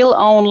 and still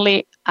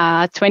only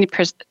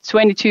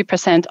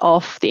 22%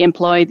 of the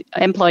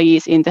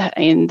employees in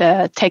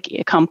the tech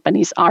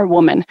companies are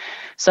women.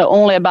 So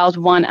only about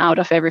 1 out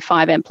of every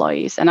 5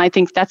 employees, and I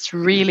think that's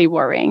really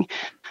worrying.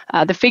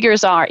 The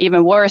figures are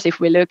even worse if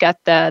we look at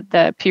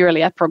the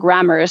purely at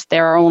programmers.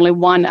 There are only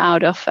 1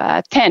 out of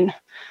 10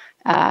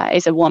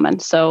 is a woman.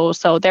 So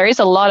there is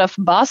a lot of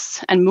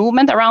buzz and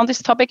movement around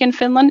this topic in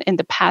Finland in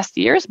the past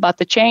years, but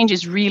the change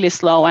is really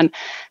slow. And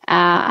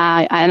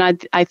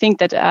I think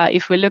that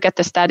if we look at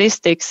the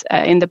statistics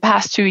in the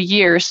past 2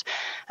 years,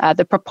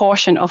 the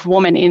proportion of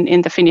women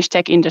in the Finnish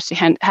tech industry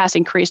has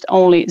increased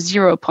only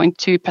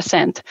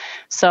 0.2%.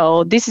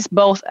 So this is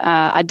both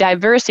a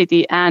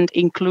diversity and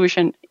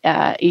inclusion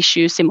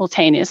issue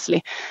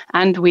simultaneously,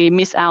 and we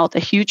miss out a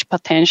huge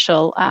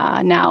potential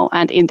now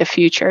and in the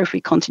future if we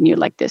continue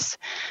like this.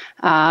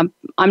 I'm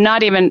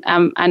not even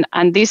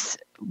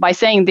by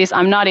saying this,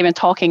 I'm not even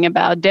talking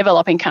about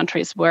developing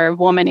countries where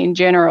women in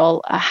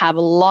general have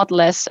a lot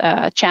less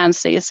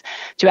chances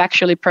to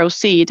actually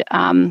proceed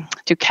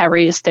to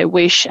careers they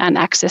wish and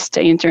access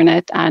to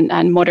internet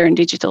and modern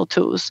digital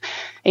tools.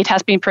 It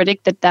has been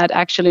predicted that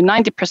actually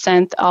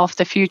 90% of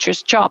the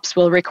future's jobs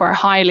will require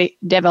highly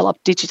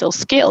developed digital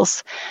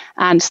skills,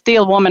 and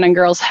still women and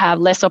girls have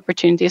less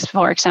opportunities,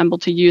 for example,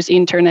 to use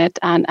internet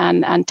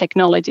and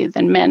technology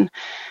than men.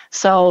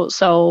 So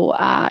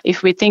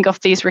if we think of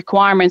these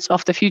requirements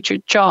of the future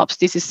jobs,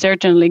 this is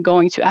certainly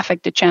going to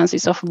affect the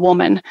chances of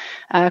women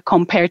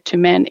compared to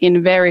men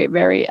in very,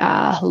 very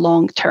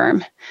long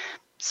term.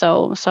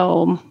 So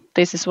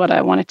this is what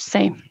I wanted to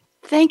say.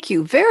 Thank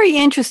you. Very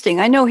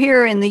interesting. I know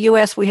here in the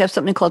U.S. we have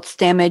something called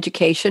STEM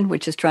education,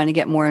 which is trying to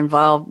get more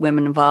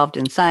women involved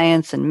in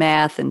science and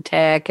math and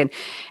tech.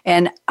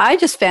 And I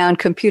just found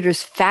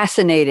computers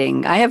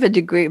fascinating. I have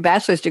a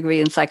bachelor's degree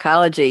in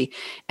psychology,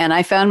 and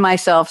I found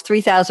myself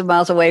 3,000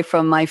 miles away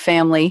from my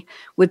family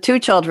with 2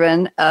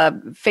 children,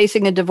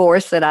 facing a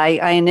divorce that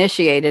I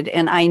initiated,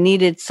 and I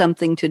needed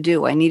something to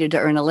do. I needed to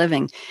earn a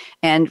living.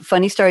 And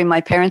funny story,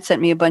 my parents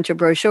sent me a bunch of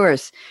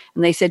brochures,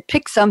 and they said,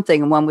 pick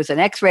something. And one was an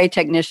X-ray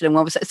technician, and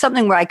one was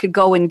something where I could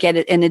go and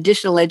get an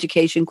additional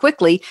education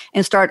quickly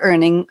and start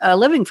earning a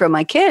living for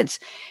my kids.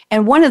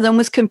 And one of them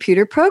was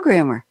computer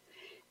programmer.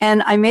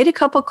 And I made a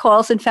couple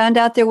calls and found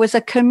out there was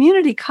a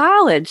community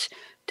college.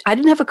 I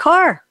didn't have a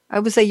car. I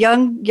was a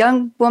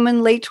young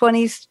woman, late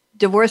 20s,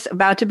 divorced,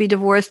 about to be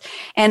divorced.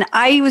 And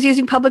I was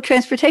using public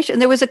transportation.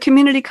 And there was a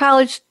community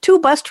college 2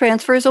 bus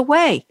transfers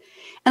away.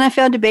 And I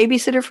found a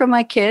babysitter for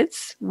my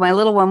kids. My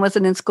little one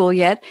wasn't in school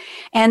yet.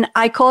 And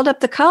I called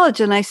up the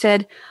college and I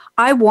said,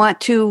 I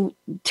want to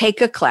take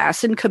a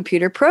class in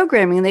computer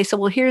programming. And they said,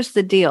 well, here's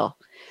the deal.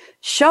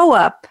 Show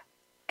up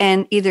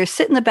and either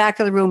sit in the back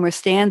of the room or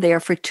stand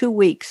there for 2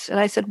 weeks. And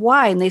I said,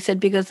 why? And they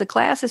said, because the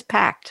class is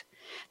packed.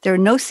 There are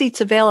no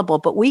seats available,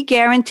 but we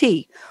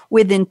guarantee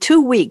within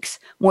 2 weeks,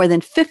 more than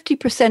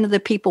 50% of the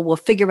people will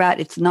figure out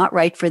it's not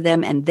right for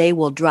them and they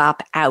will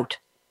drop out.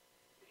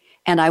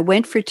 And I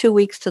went for 2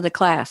 weeks to the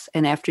class.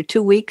 And after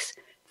 2 weeks,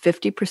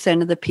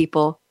 50% of the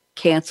people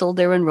canceled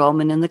their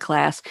enrollment in the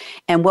class.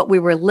 And what we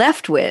were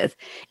left with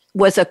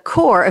was a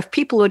core of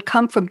people who had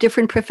come from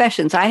different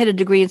professions. I had a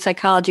degree in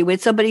psychology. We had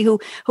somebody who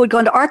had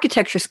gone to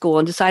architecture school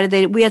and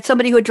decided we had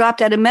somebody who had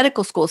dropped out of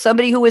medical school,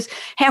 somebody who was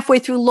halfway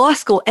through law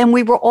school, and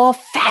we were all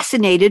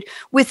fascinated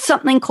with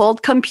something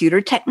called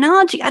computer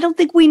technology. I don't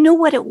think we knew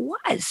what it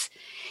was.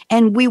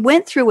 And we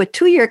went through a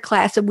 2-year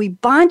class and we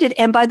bonded.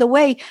 And by the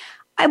way,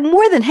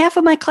 more than half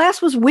of my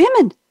class was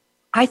women.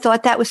 I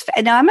thought that was,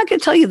 now I'm not going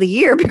to tell you the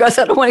year because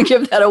I don't want to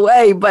give that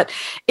away, but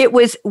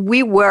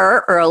we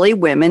were early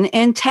women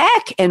in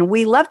tech and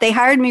we loved, they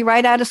hired me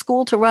right out of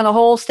school to run a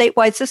whole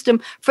statewide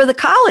system for the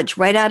college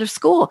right out of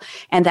school.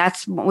 And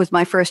that was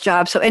my first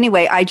job. So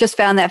anyway, I just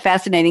found that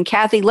fascinating.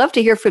 Kathy, love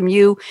to hear from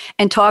you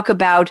and talk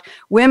about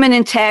women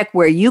in tech,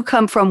 where you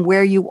come from,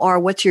 where you are,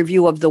 what's your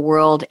view of the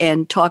world,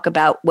 and talk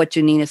about what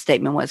Janina's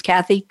statement was.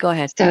 Kathy, go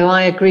ahead. So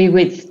I agree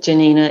with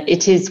Janina.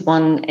 It is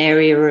one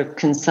area of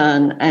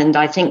concern. And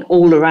I think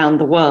all around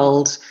the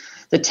world,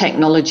 the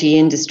technology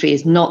industry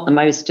is not the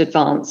most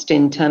advanced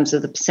in terms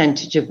of the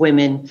percentage of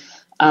women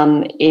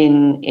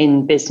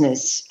in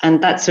business.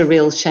 And that's a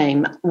real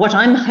shame. What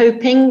I'm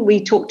hoping,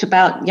 we talked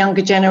about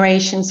younger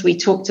generations, we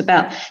talked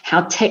about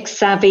how tech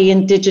savvy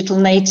and digital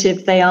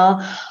native they are.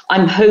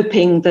 I'm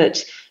hoping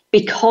that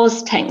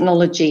because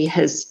technology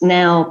has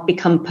now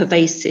become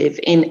pervasive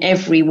in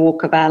every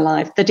walk of our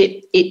life, that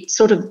it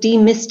sort of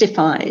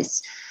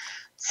demystifies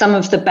some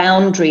of the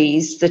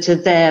boundaries that are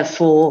there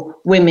for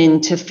women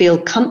to feel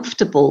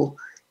comfortable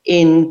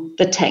in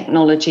the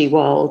technology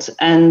world.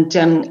 And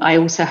I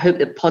also hope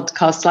that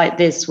podcasts like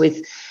this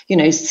with,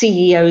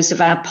 CEOs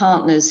of our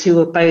partners who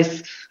are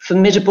both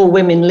formidable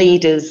women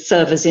leaders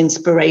serve as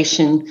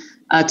inspiration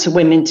to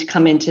women to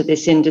come into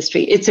this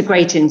industry. It's a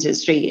great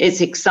industry.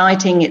 It's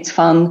exciting. It's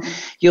fun.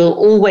 You're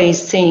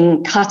always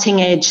seeing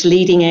cutting edge,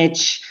 leading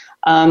edge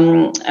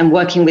and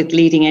working with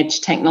leading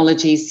edge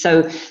technologies.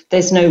 So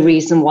there's no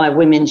reason why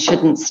women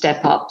shouldn't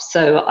step up.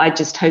 So I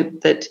just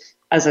hope that,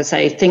 as I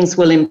say, things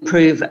will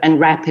improve and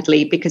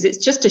rapidly, because it's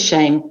just a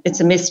shame.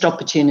 It's a missed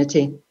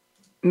opportunity.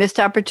 Missed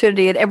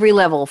opportunity at every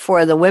level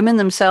for the women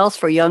themselves,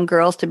 for young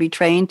girls to be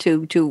trained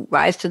to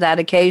rise to that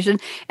occasion,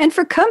 and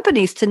for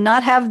companies to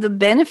not have the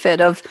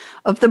benefit of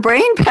the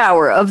brain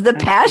power, of the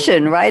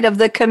passion, right, of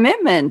the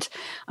commitment.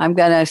 I'm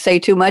going to say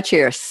too much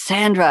here.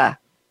 Sandra,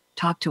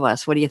 talk to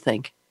us. What do you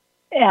think?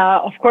 Yeah,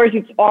 of course,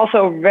 it's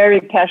also a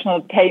very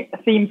passionate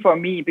theme for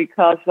me,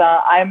 because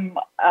I'm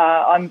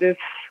on this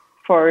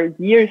for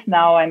years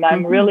now, and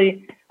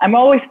I'm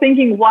always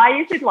thinking,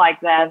 why is it like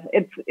that?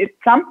 It's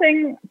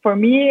something for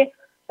me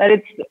that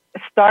it's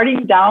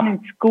starting down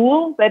in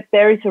school, that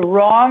there is a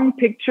wrong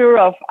picture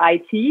of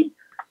IT.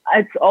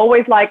 It's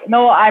always like,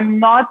 no, I'm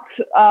not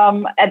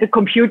at the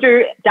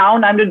computer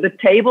down under the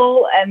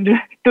table and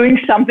doing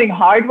something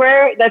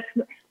hardware.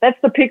 That's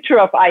the picture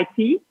of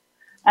IT.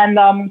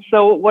 And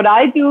so what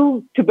I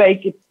do to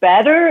make it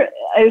better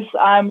is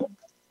I'm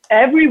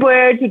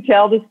everywhere to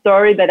tell the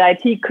story that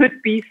IT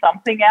could be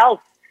something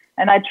else.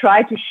 And I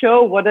try to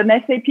show what an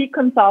SAP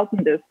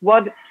consultant is,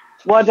 what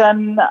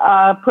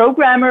a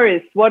programmer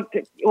is, what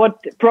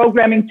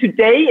programming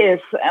today is,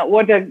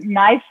 what a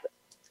nice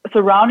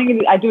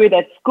surrounding. I do it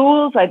at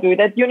schools, I do it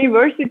at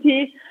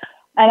university,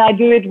 and I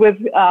do it with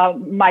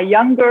my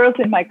young girls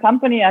in my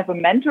company. I have a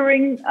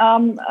mentoring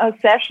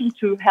session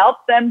to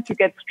help them to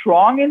get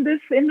strong in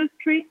this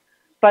industry.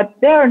 But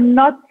there are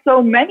not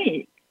so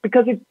many,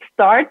 because it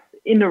starts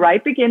in the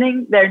right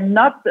beginning. There are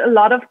not a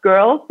lot of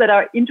girls that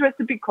are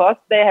interested because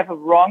they have a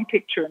wrong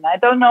picture. And I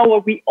don't know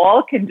what we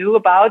all can do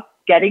about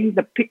getting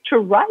the picture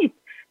right,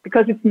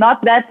 because it's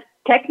not that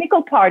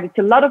technical part. It's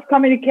a lot of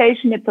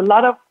communication. It's a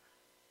lot of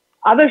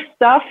other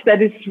stuff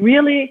that is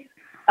really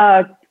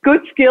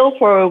good skill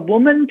for a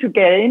woman to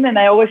get in. And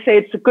I always say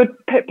it's a good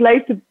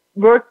place to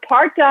work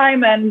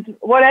part-time and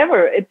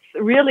whatever. It's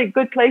really a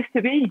good place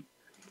to be.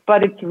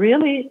 But it's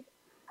really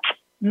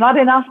not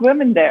enough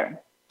women there.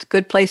 It's a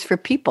good place for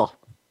people.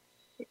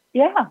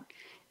 Yeah.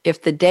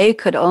 If the day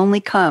could only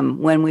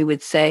come when we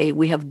would say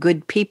we have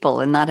good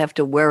people and not have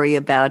to worry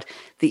about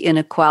the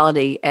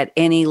inequality at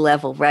any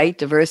level, right?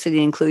 Diversity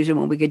and inclusion,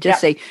 when we could just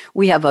say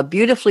we have a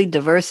beautifully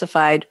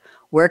diversified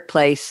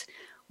workplace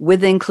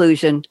with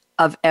inclusion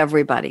of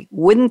everybody.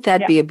 Wouldn't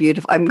that be a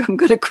beautiful, I'm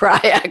going to cry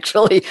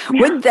actually.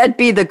 Wouldn't that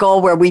be the goal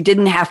where we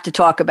didn't have to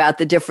talk about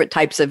the different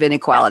types of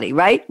inequality,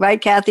 right? Right,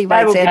 Kathy?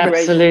 Right, Sandra?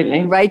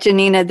 Absolutely. Right,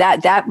 Janina?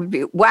 That would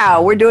be,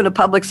 wow, we're doing a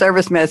public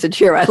service message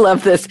here. I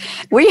love this.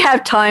 We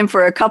have time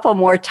for a couple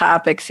more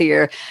topics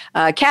here.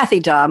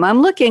 Kathy Dahm,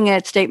 I'm looking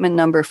at statement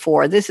number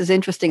 4. This is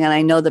interesting, and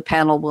I know the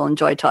panel will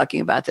enjoy talking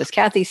about this.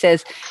 Kathy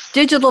says,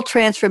 digital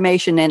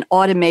transformation and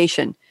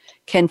automation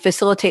can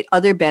facilitate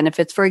other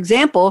benefits, for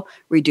example,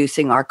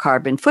 reducing our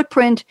carbon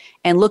footprint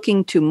and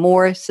looking to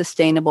more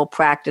sustainable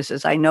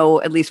practices. I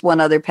know at least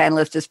one other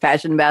panelist is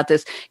passionate about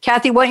this.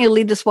 Kathy, why don't you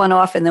lead this one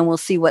off, and then we'll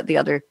see what the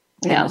other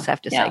panelists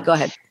have to say. Go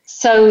ahead.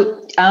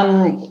 So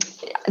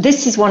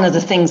this is one of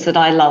the things that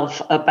I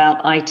love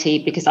about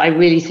IT, because I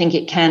really think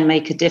it can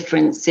make a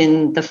difference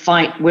in the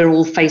fight we're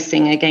all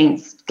facing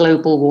against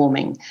global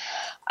warming.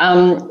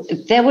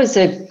 There was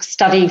a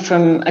study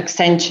from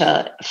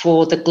Accenture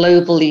for the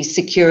Globally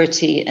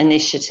Security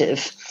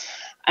Initiative,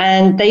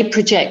 and they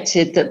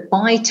projected that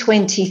by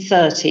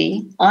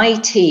 2030,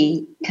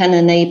 IT can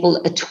enable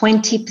a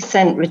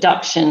 20%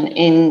 reduction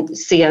in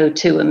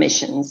CO2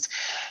 emissions.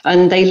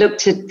 And they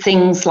looked at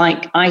things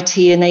like IT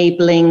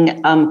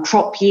enabling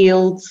crop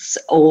yields,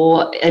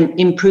 or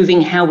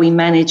improving how we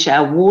manage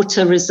our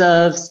water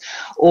reserves,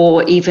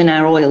 or even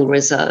our oil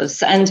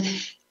reserves. And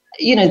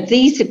you know,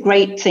 these are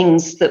great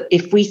things that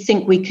if we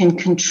think we can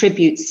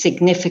contribute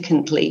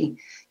significantly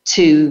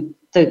to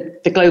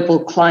the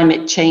global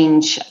climate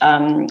change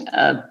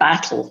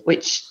battle,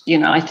 which, you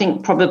know, I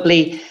think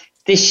probably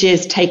this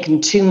year's taken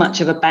too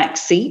much of a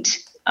backseat,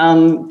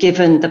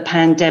 given the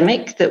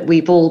pandemic that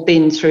we've all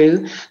been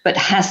through, but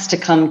has to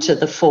come to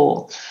the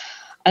fore.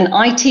 And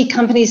IT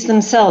companies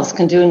themselves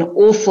can do an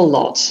awful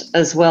lot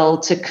as well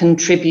to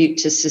contribute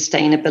to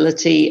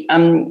sustainability.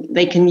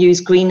 They can use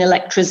green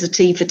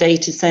electricity for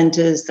data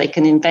centers. They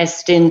can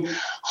invest in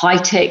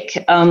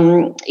high-tech,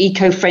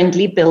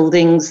 eco-friendly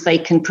buildings. They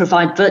can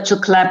provide virtual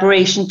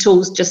collaboration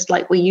tools, just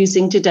like we're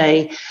using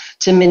today,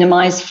 to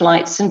minimize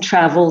flights and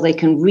travel. They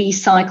can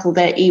recycle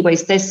their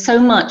e-waste. There's so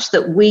much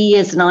that we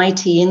as an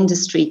IT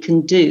industry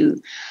can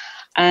do.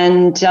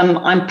 And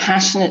I'm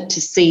passionate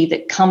to see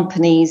that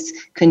companies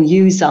can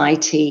use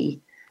IT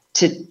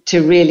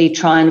to really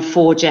try and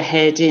forge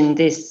ahead in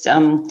this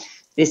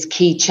this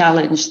key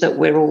challenge that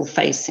we're all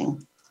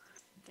facing.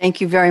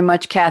 Thank you very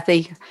much,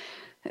 Kathy.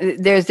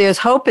 There's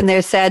hope and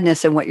there's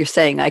sadness in what you're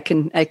saying. I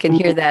can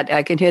hear that.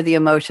 I can hear the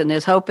emotion.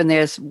 There's hope and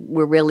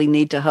we really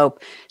need to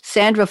hope.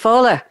 Sandra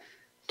Fola,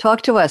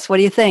 talk to us. What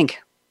do you think?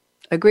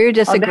 Agree or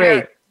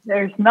disagree?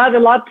 There's not a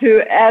lot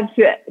to add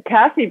to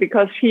Kathy,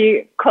 because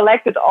she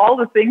collected all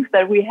the things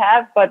that we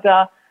have, but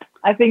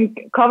I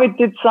think COVID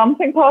did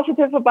something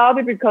positive about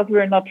it, because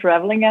we're not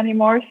traveling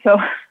anymore. So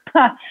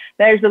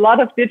there's a lot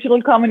of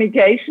digital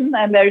communication,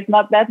 and there's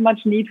not that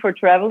much need for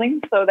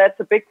traveling. So that's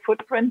a big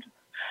footprint.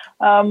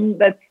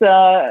 That's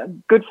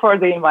good for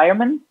the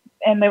environment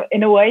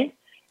in a way.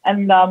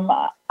 And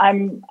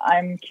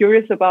I'm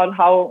curious about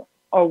how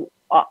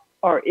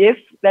or if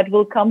that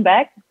will come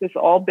back, this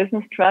all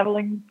business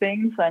traveling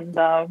things and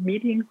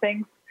meeting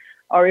things,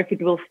 or if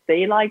it will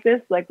stay like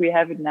this, like we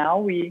have it now,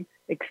 we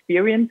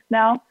experience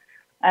now.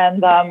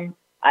 And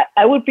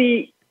I would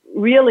be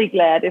really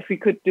glad if we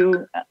could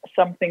do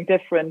something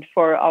different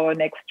for our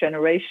next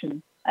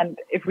generation, and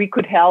if we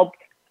could help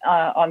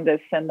on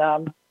this. And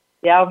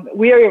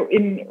we are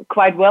in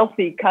quite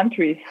wealthy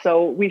countries,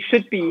 so we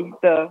should be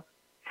the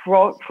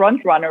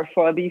front runner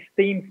for these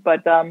themes,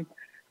 but I'm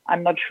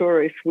not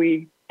sure if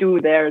we do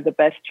there the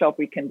best job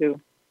we can do.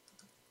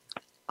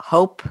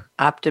 Hope,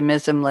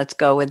 optimism, let's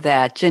go with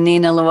that.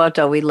 Janina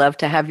Luoto, we'd love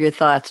to have your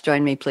thoughts.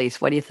 Join me, please.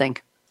 What do you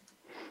think?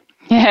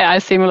 Yeah, I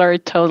similarly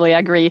totally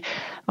agree.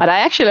 But I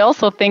actually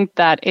also think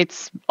that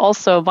it's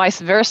also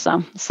vice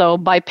versa. So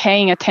by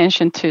paying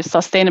attention to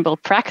sustainable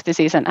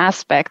practices and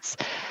aspects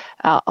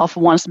of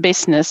one's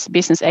business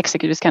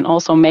executives can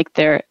also make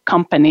their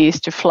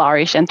companies to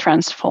flourish and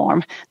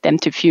transform them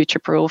to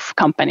future-proof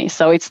companies.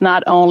 So it's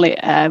not only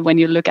when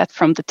you look at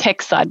from the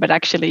tech side, but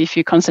actually if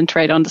you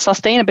concentrate on the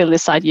sustainability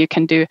side, you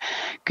can do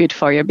good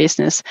for your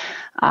business.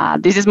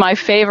 This is my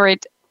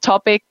favorite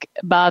topic,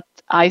 but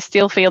I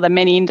still feel that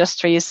many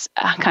industries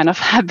kind of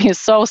have been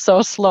so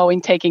slow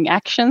in taking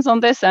actions on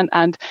this,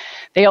 and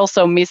they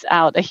also miss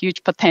out a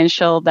huge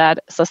potential that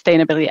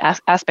sustainability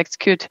aspects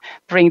could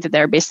bring to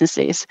their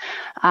businesses.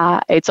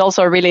 It's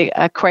also really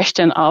a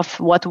question of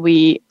what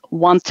we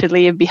want to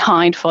leave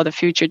behind for the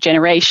future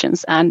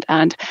generations. And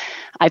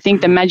I think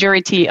the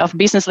majority of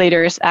business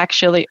leaders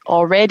actually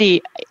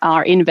already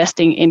are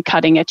investing in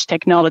cutting edge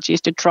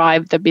technologies to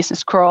drive the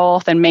business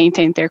growth and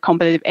maintain their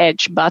competitive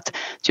edge. But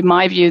to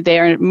my view,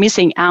 they're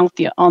missing out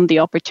on the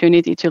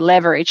opportunity to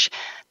leverage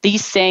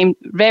these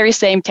very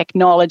same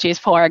technologies,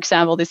 for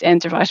example, this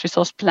enterprise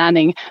resource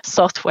planning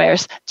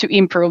softwares, to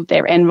improve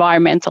their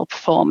environmental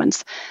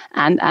performance.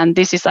 And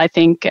this is, I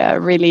think,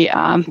 really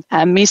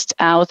a missed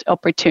out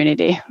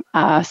opportunity.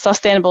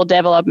 Sustainable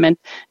development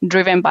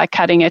driven by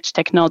cutting edge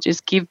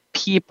technologies give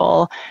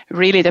people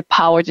really the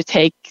power to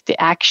take the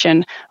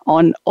action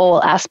on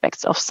all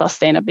aspects of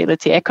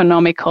sustainability,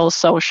 economical,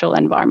 social,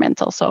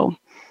 environmental. So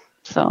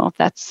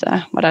that's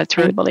what I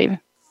truly believe.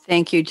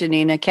 Thank you,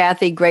 Janina.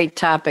 Kathy, great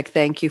topic.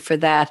 Thank you for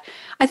that.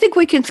 I think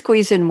we can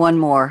squeeze in one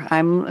more.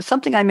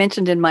 Something I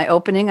mentioned in my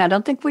opening. I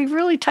don't think we've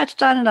really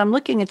touched on it. I'm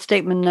looking at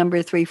statement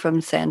number 3 from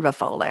Sandra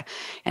Fowler.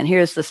 And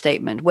here's the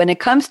statement. When it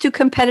comes to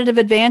competitive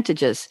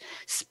advantages,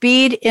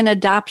 speed in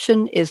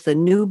adoption is the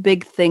new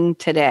big thing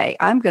today.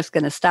 I'm just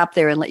going to stop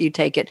there and let you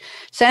take it.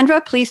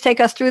 Sandra, please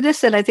take us through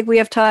this. And I think we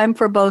have time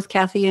for both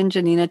Kathy and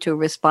Janina to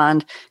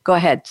respond. Go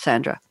ahead,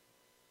 Sandra.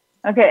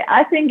 Okay,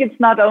 I think it's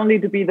not only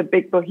to be the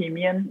big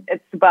bohemian,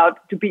 it's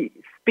about to be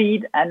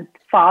speed and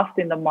fast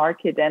in the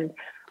market. And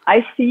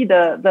I see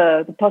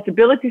the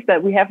possibilities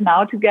that we have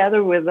now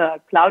together with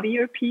Cloud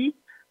ERP,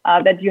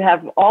 that you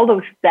have all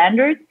those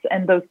standards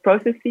and those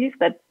processes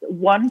that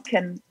one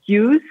can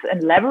use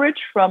and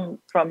leverage from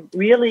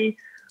really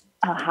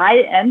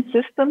high-end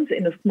systems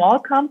in a small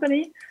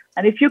company.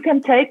 And if you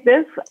can take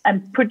this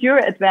and put your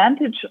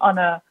advantage on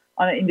an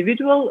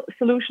individual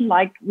solution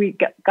like we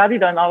got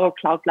it on our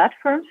cloud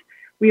platforms,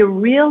 we are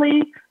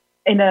really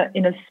in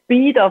a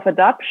speed of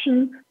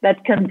adoption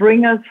that can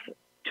bring us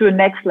to a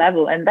next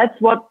level. And that's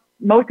what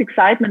most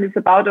excitement is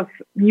about of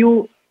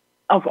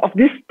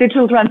this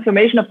digital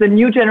transformation of the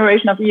new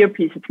generation of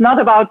ERPs. It's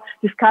not about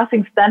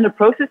discussing standard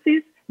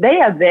processes. They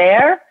are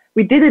there.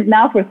 We did it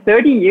now for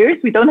 30 years.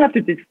 We don't have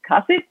to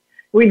discuss it.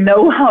 We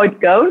know how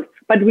it goes,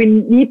 but we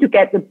need to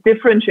get the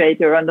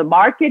differentiator on the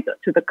market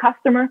to the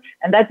customer.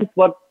 And that is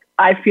what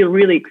I feel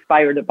really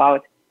inspired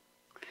about.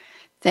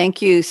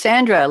 Thank you,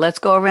 Sandra. Let's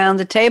go around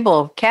the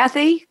table.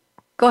 Kathy,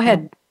 go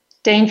ahead.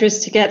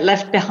 Dangerous to get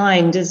left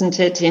behind, isn't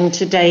it, in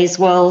today's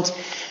world?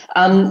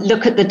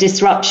 Look at the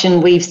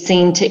disruption we've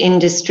seen to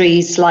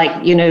industries like,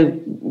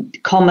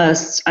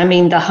 commerce. I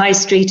mean, the high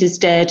street is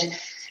dead.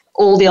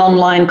 All the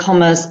online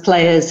commerce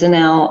players are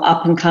now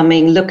up and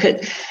coming. Look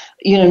at,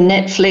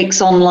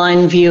 Netflix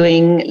online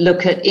viewing.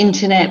 Look at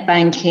internet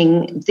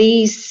banking.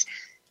 These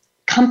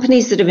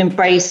companies that have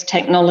embraced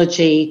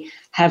technology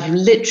have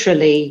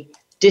literally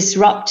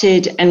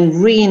disrupted and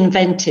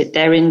reinvented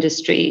their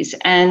industries.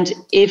 And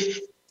if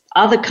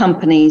other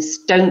companies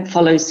don't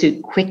follow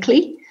suit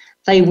quickly,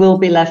 they will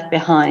be left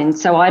behind.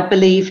 So I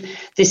believe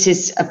this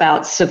is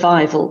about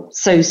survival.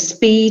 So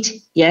speed,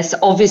 yes,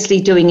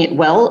 obviously doing it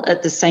well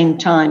at the same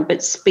time,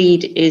 but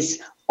speed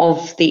is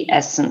of the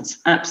essence.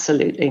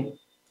 Absolutely.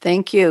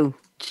 Thank you.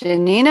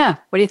 Janina,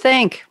 what do you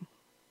think?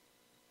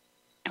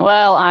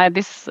 Well, I've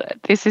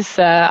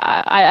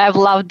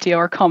loved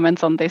your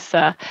comments on this.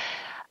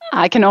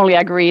 I can only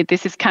agree.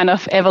 This is kind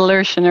of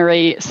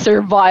evolutionary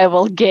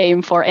survival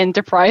game for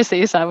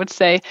enterprises, I would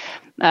say.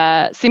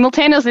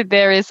 Simultaneously,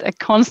 there is a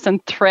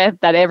constant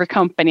threat that every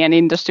company and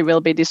industry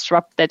will be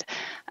disrupted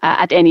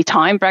at any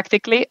time,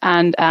 practically.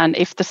 And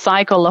if the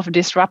cycle of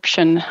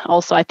disruption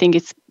also, I think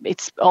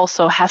it's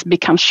also has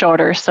become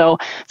shorter. So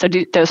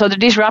the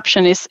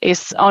disruption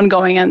is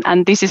ongoing,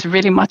 and this is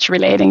really much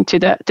relating to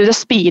the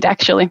speed,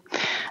 actually.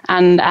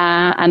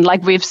 And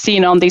like we've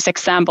seen on these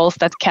examples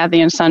that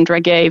Kathy and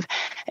Sandra gave,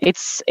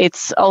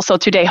 it's also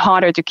today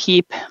harder to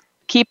keep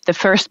the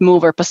first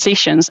mover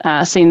positions,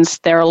 since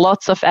there are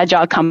lots of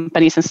agile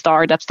companies and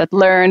startups that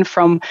learn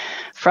from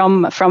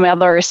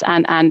others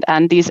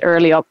and these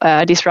early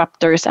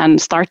disruptors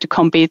and start to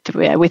compete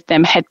with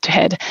them head to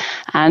head.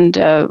 And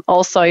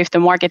also, if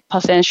the market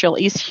potential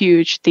is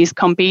huge, these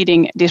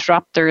competing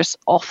disruptors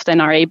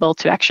often are able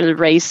to actually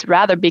raise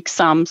rather big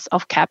sums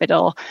of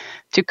capital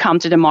to come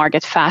to the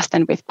market fast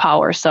and with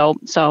power. So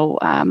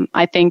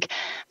I think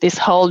this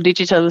whole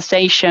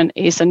digitalization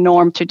is a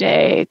norm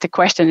today. The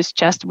question is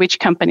just which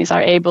companies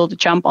are able to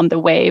jump on the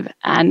wave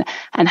and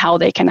how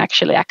they can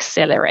actually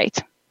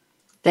accelerate.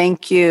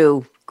 Thank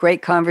you.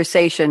 Great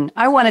conversation.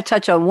 I want to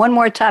touch on one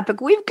more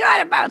topic. We've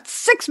got about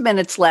 6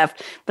 minutes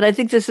left, but I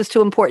think this is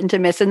too important to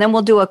miss. And then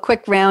we'll do a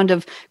quick round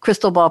of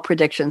crystal ball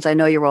predictions. I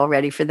know you're all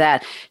ready for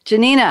that.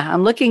 Janina,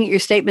 I'm looking at your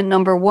statement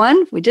number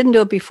 1. We didn't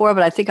do it before,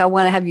 but I think I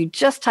want to have you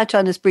just touch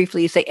on this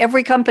briefly. You say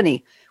every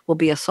company will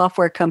be a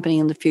software company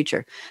in the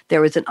future.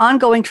 There is an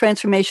ongoing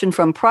transformation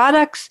from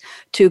products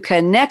to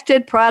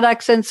connected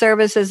products and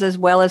services, as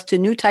well as to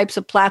new types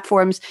of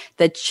platforms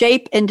that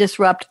shape and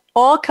disrupt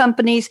all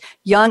companies,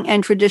 young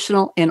and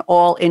traditional, in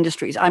all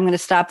industries. I'm going to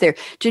stop there.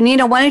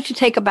 Janina, why don't you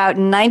take about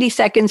 90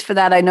 seconds for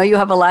that? I know you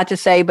have a lot to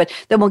say, but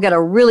then we'll get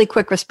a really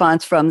quick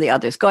response from the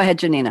others. Go ahead,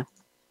 Janina.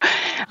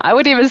 I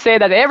would even say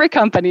that every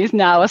company is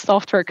now a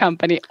software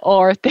company,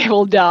 or they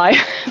will die.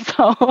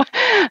 So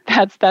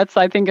that's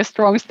I think a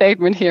strong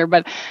statement here.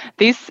 But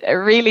this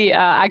really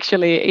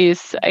actually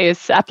is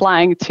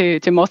applying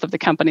to most of the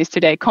companies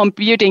today.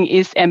 Computing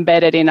is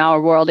embedded in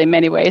our world in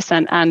many ways,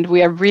 and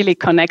we are really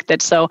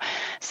connected. So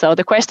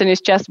the question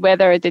is just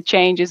whether the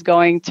change is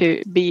going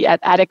to be at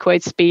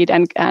adequate speed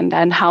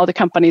and how the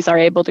companies are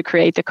able to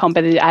create a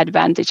competitive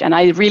advantage. And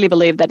I really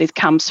believe that it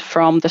comes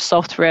from the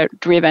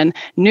software-driven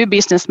new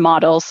business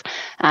models,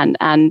 and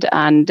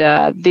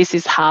this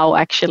is how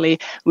actually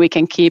we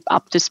can keep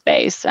up to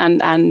space.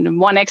 And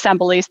one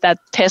example is that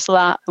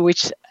Tesla,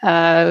 which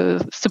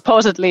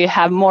supposedly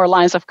have more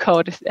lines of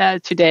code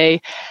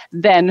today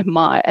than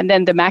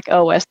the Mac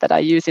OS that I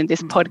use in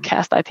this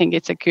podcast. I think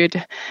it's a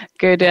good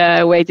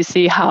way to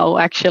see how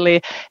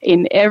actually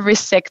in every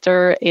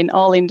sector, in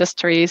all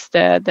industries,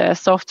 the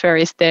software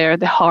is there,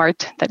 the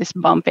heart that is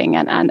bumping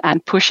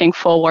and pushing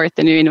forward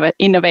the new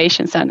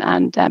innovations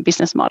and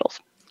business models.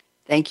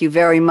 Thank you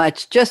very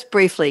much. Just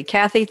briefly,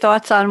 Kathy,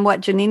 thoughts on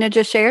what Janina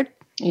just shared?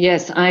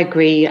 Yes, I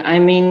agree. I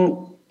mean,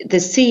 the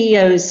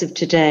CEOs of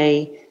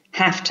today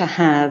have to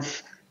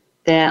have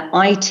their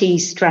IT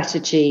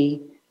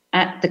strategy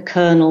at the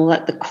kernel,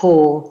 at the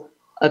core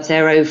of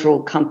their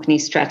overall company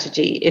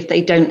strategy. If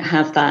they don't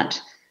have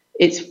that,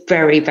 it's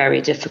very,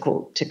 very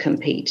difficult to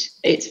compete.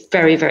 It's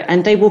very, very,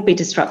 and they will be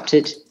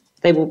disrupted.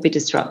 They will be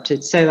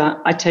disrupted. So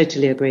I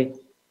totally agree.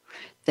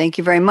 Thank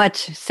you very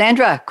much.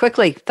 Sandra,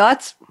 quickly,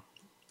 thoughts?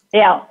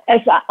 Yeah,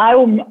 as I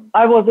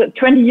was a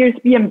 20 years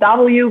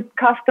BMW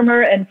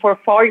customer, and for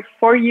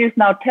four years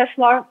now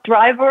Tesla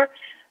driver.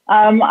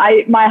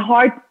 My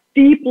heart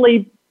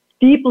deeply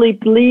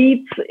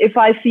bleeds if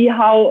I see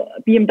how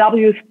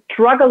BMW is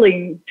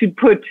struggling to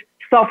put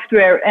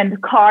software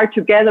and car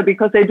together,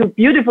 because they do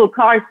beautiful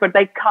cars, but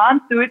they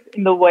can't do it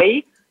in the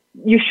way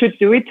you should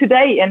do it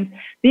today. And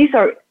these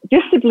are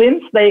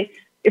disciplines.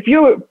 If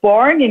you're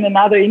born in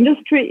another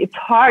industry, it's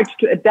hard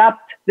to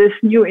adapt this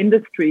new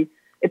industry.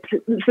 It's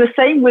the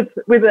same with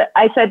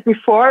I said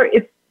before,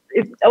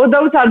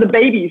 those are the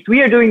babies.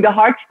 We are doing the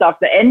hard stuff,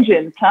 the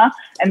engines,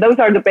 and those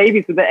are the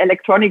babies with the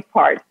electronic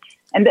part.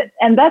 And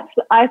that's,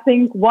 I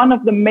think, one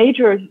of the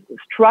major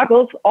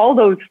struggles all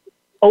those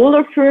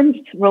older firms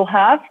will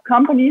have,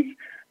 companies,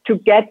 to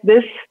get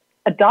this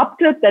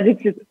adopted, that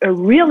it is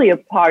really a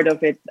part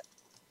of it.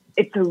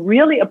 It's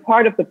really a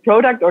part of the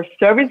product or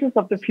services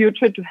of the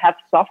future to have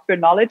software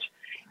knowledge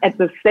at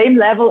the same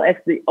level as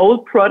the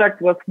old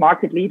product was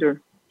market leader.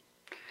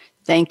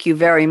 Thank you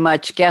very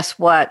much. Guess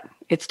what?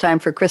 It's time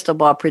for Crystal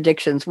Ball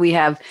predictions. We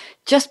have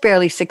just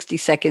barely 60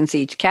 seconds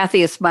each.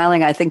 Kathy is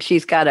smiling. I think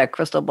she's got a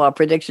crystal ball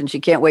prediction she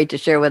can't wait to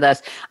share with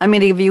us. I'm going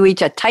to give you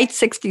each a tight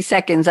 60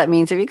 seconds. That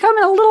means if you come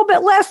in a little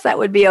bit less, that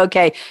would be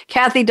okay.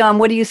 Kathy, Dom,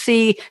 what do you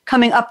see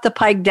coming up the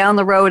pike, down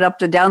the road, up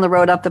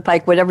the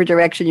pike, whatever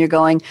direction you're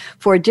going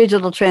for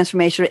digital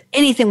transformation, or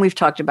anything we've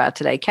talked about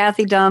today?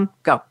 Kathy, Dom,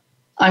 go.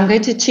 I'm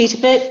going to cheat a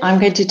bit. I'm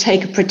going to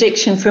take a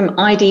prediction from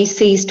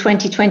IDC's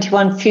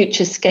 2021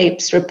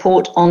 Futurescapes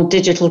report on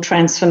digital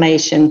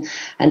transformation.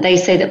 And they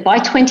say that by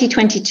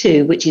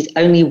 2022, which is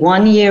only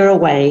 1 year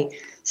away,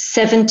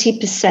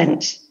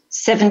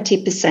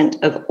 70%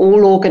 of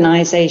all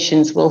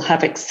organizations will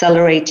have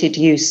accelerated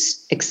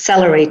use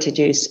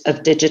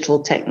of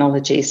digital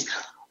technologies.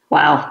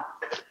 Wow.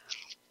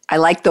 I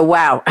like the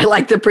wow. I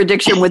like the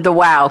prediction with the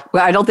wow.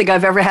 I don't think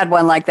I've ever had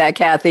one like that,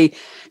 Kathy.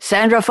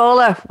 Sandra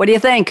Fola, what do you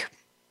think?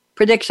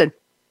 Prediction.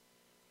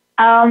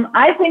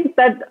 I think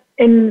that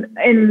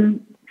in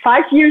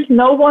 5 years,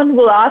 no one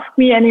will ask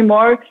me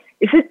anymore,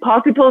 is it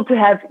possible to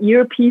have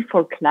ERP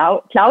for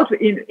cloud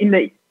in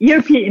the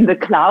ERP in the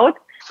cloud?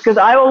 Because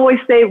I always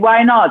say,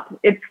 why not?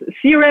 It's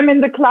CRM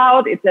in the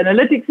cloud. It's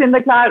analytics in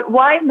the cloud.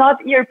 Why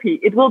not ERP?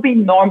 It will be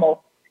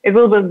normal. It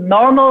will be a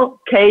normal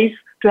case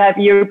to have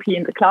ERP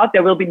in the cloud.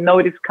 There will be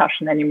no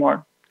discussion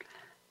anymore.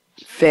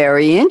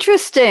 Very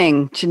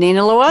interesting.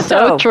 Janina Loato.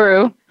 So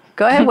true.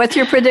 Go ahead. What's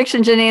your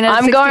prediction, Janina?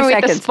 I'm going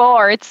with the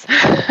sports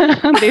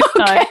this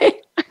time.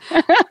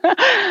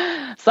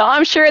 So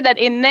I'm sure that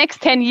in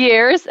next 10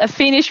 years, a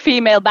Finnish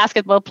female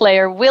basketball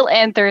player will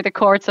enter the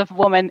courts of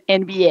women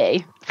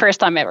NBA.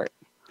 First time ever.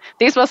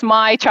 This was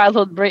my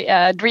childhood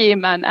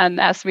dream, and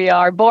as we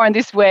are born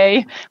this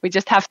way, we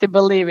just have to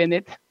believe in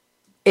it.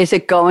 Is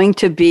it going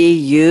to be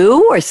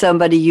you or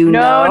somebody you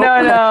know?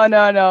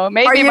 No.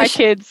 Maybe my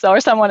kids or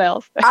someone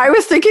else. I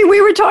was thinking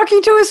we were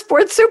talking to a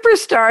sports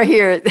superstar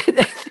here.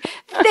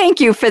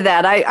 Thank you for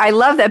that. I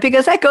love that,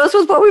 because that goes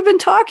with what we've been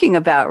talking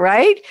about,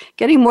 right?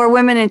 Getting more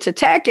women into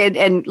tech.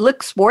 And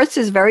look, sports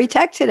is very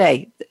tech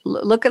today.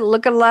 Look at a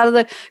lot of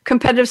the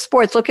competitive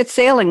sports. Look at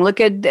sailing. Look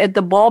at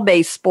the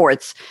ball-based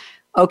sports.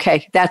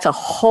 Okay, that's a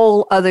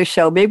whole other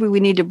show. Maybe we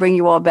need to bring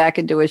you all back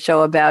and do a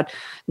show about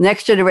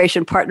next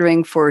generation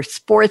partnering for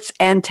sports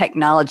and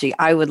technology.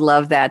 I would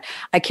love that.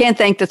 I can't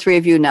thank the three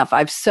of you enough.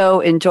 I've so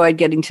enjoyed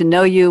getting to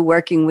know you,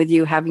 working with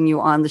you, having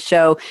you on the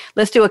show.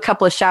 Let's do a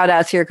couple of shout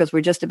outs here because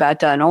we're just about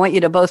done. I want you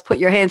to both put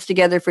your hands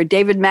together for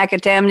David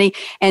McAtamney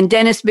and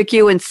Dennis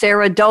McHugh and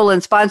Sarah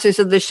Dolan, sponsors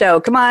of the show.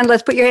 Come on,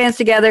 let's put your hands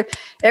together.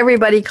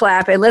 Everybody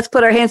clap. And let's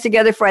put our hands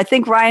together for, I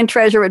think Ryan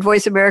Treasure at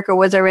Voice America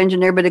was our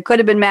engineer, but it could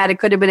have been Matt, it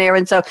could have been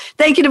Aaron. So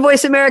thank you to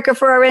Voice America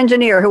for our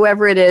engineer,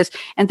 whoever it is.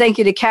 And thank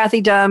you to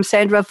Kathy Dum,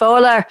 Sandra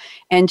Fowler,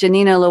 and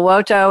Janina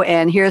Luoto.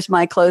 And here's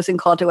my closing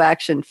call to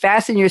action.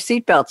 Fasten your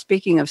seatbelt.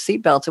 Speaking of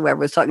seatbelts, whoever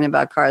was talking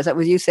about cars, that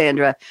was you,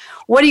 Sandra.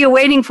 What are you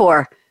waiting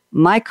for?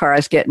 My car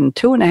is getting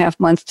 2.5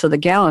 months to the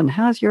gallon.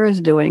 How's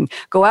yours doing?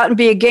 Go out and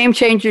be a game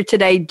changer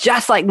today,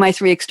 just like my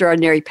three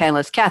extraordinary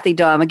panelists. Kathy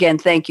Dom, again,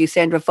 thank you.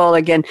 Sandra Fowler,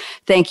 again,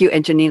 thank you.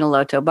 And Janina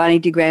Loto. Bonnie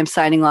D. Graham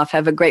signing off.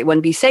 Have a great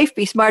one. Be safe,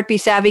 be smart, be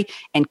savvy,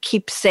 and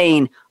keep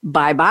sane.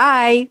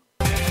 Bye-bye.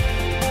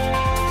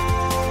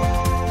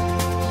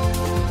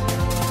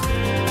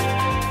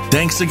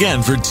 Thanks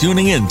again for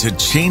tuning in to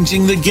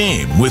Changing the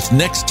Game with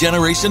Next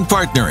Generation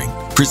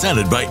Partnering,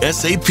 presented by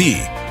SAP,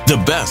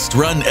 the best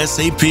run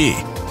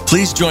SAP.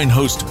 Please join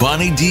host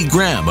Bonnie D.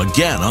 Graham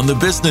again on the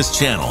Business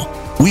Channel.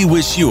 We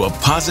wish you a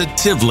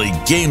positively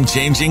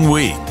game-changing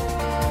week.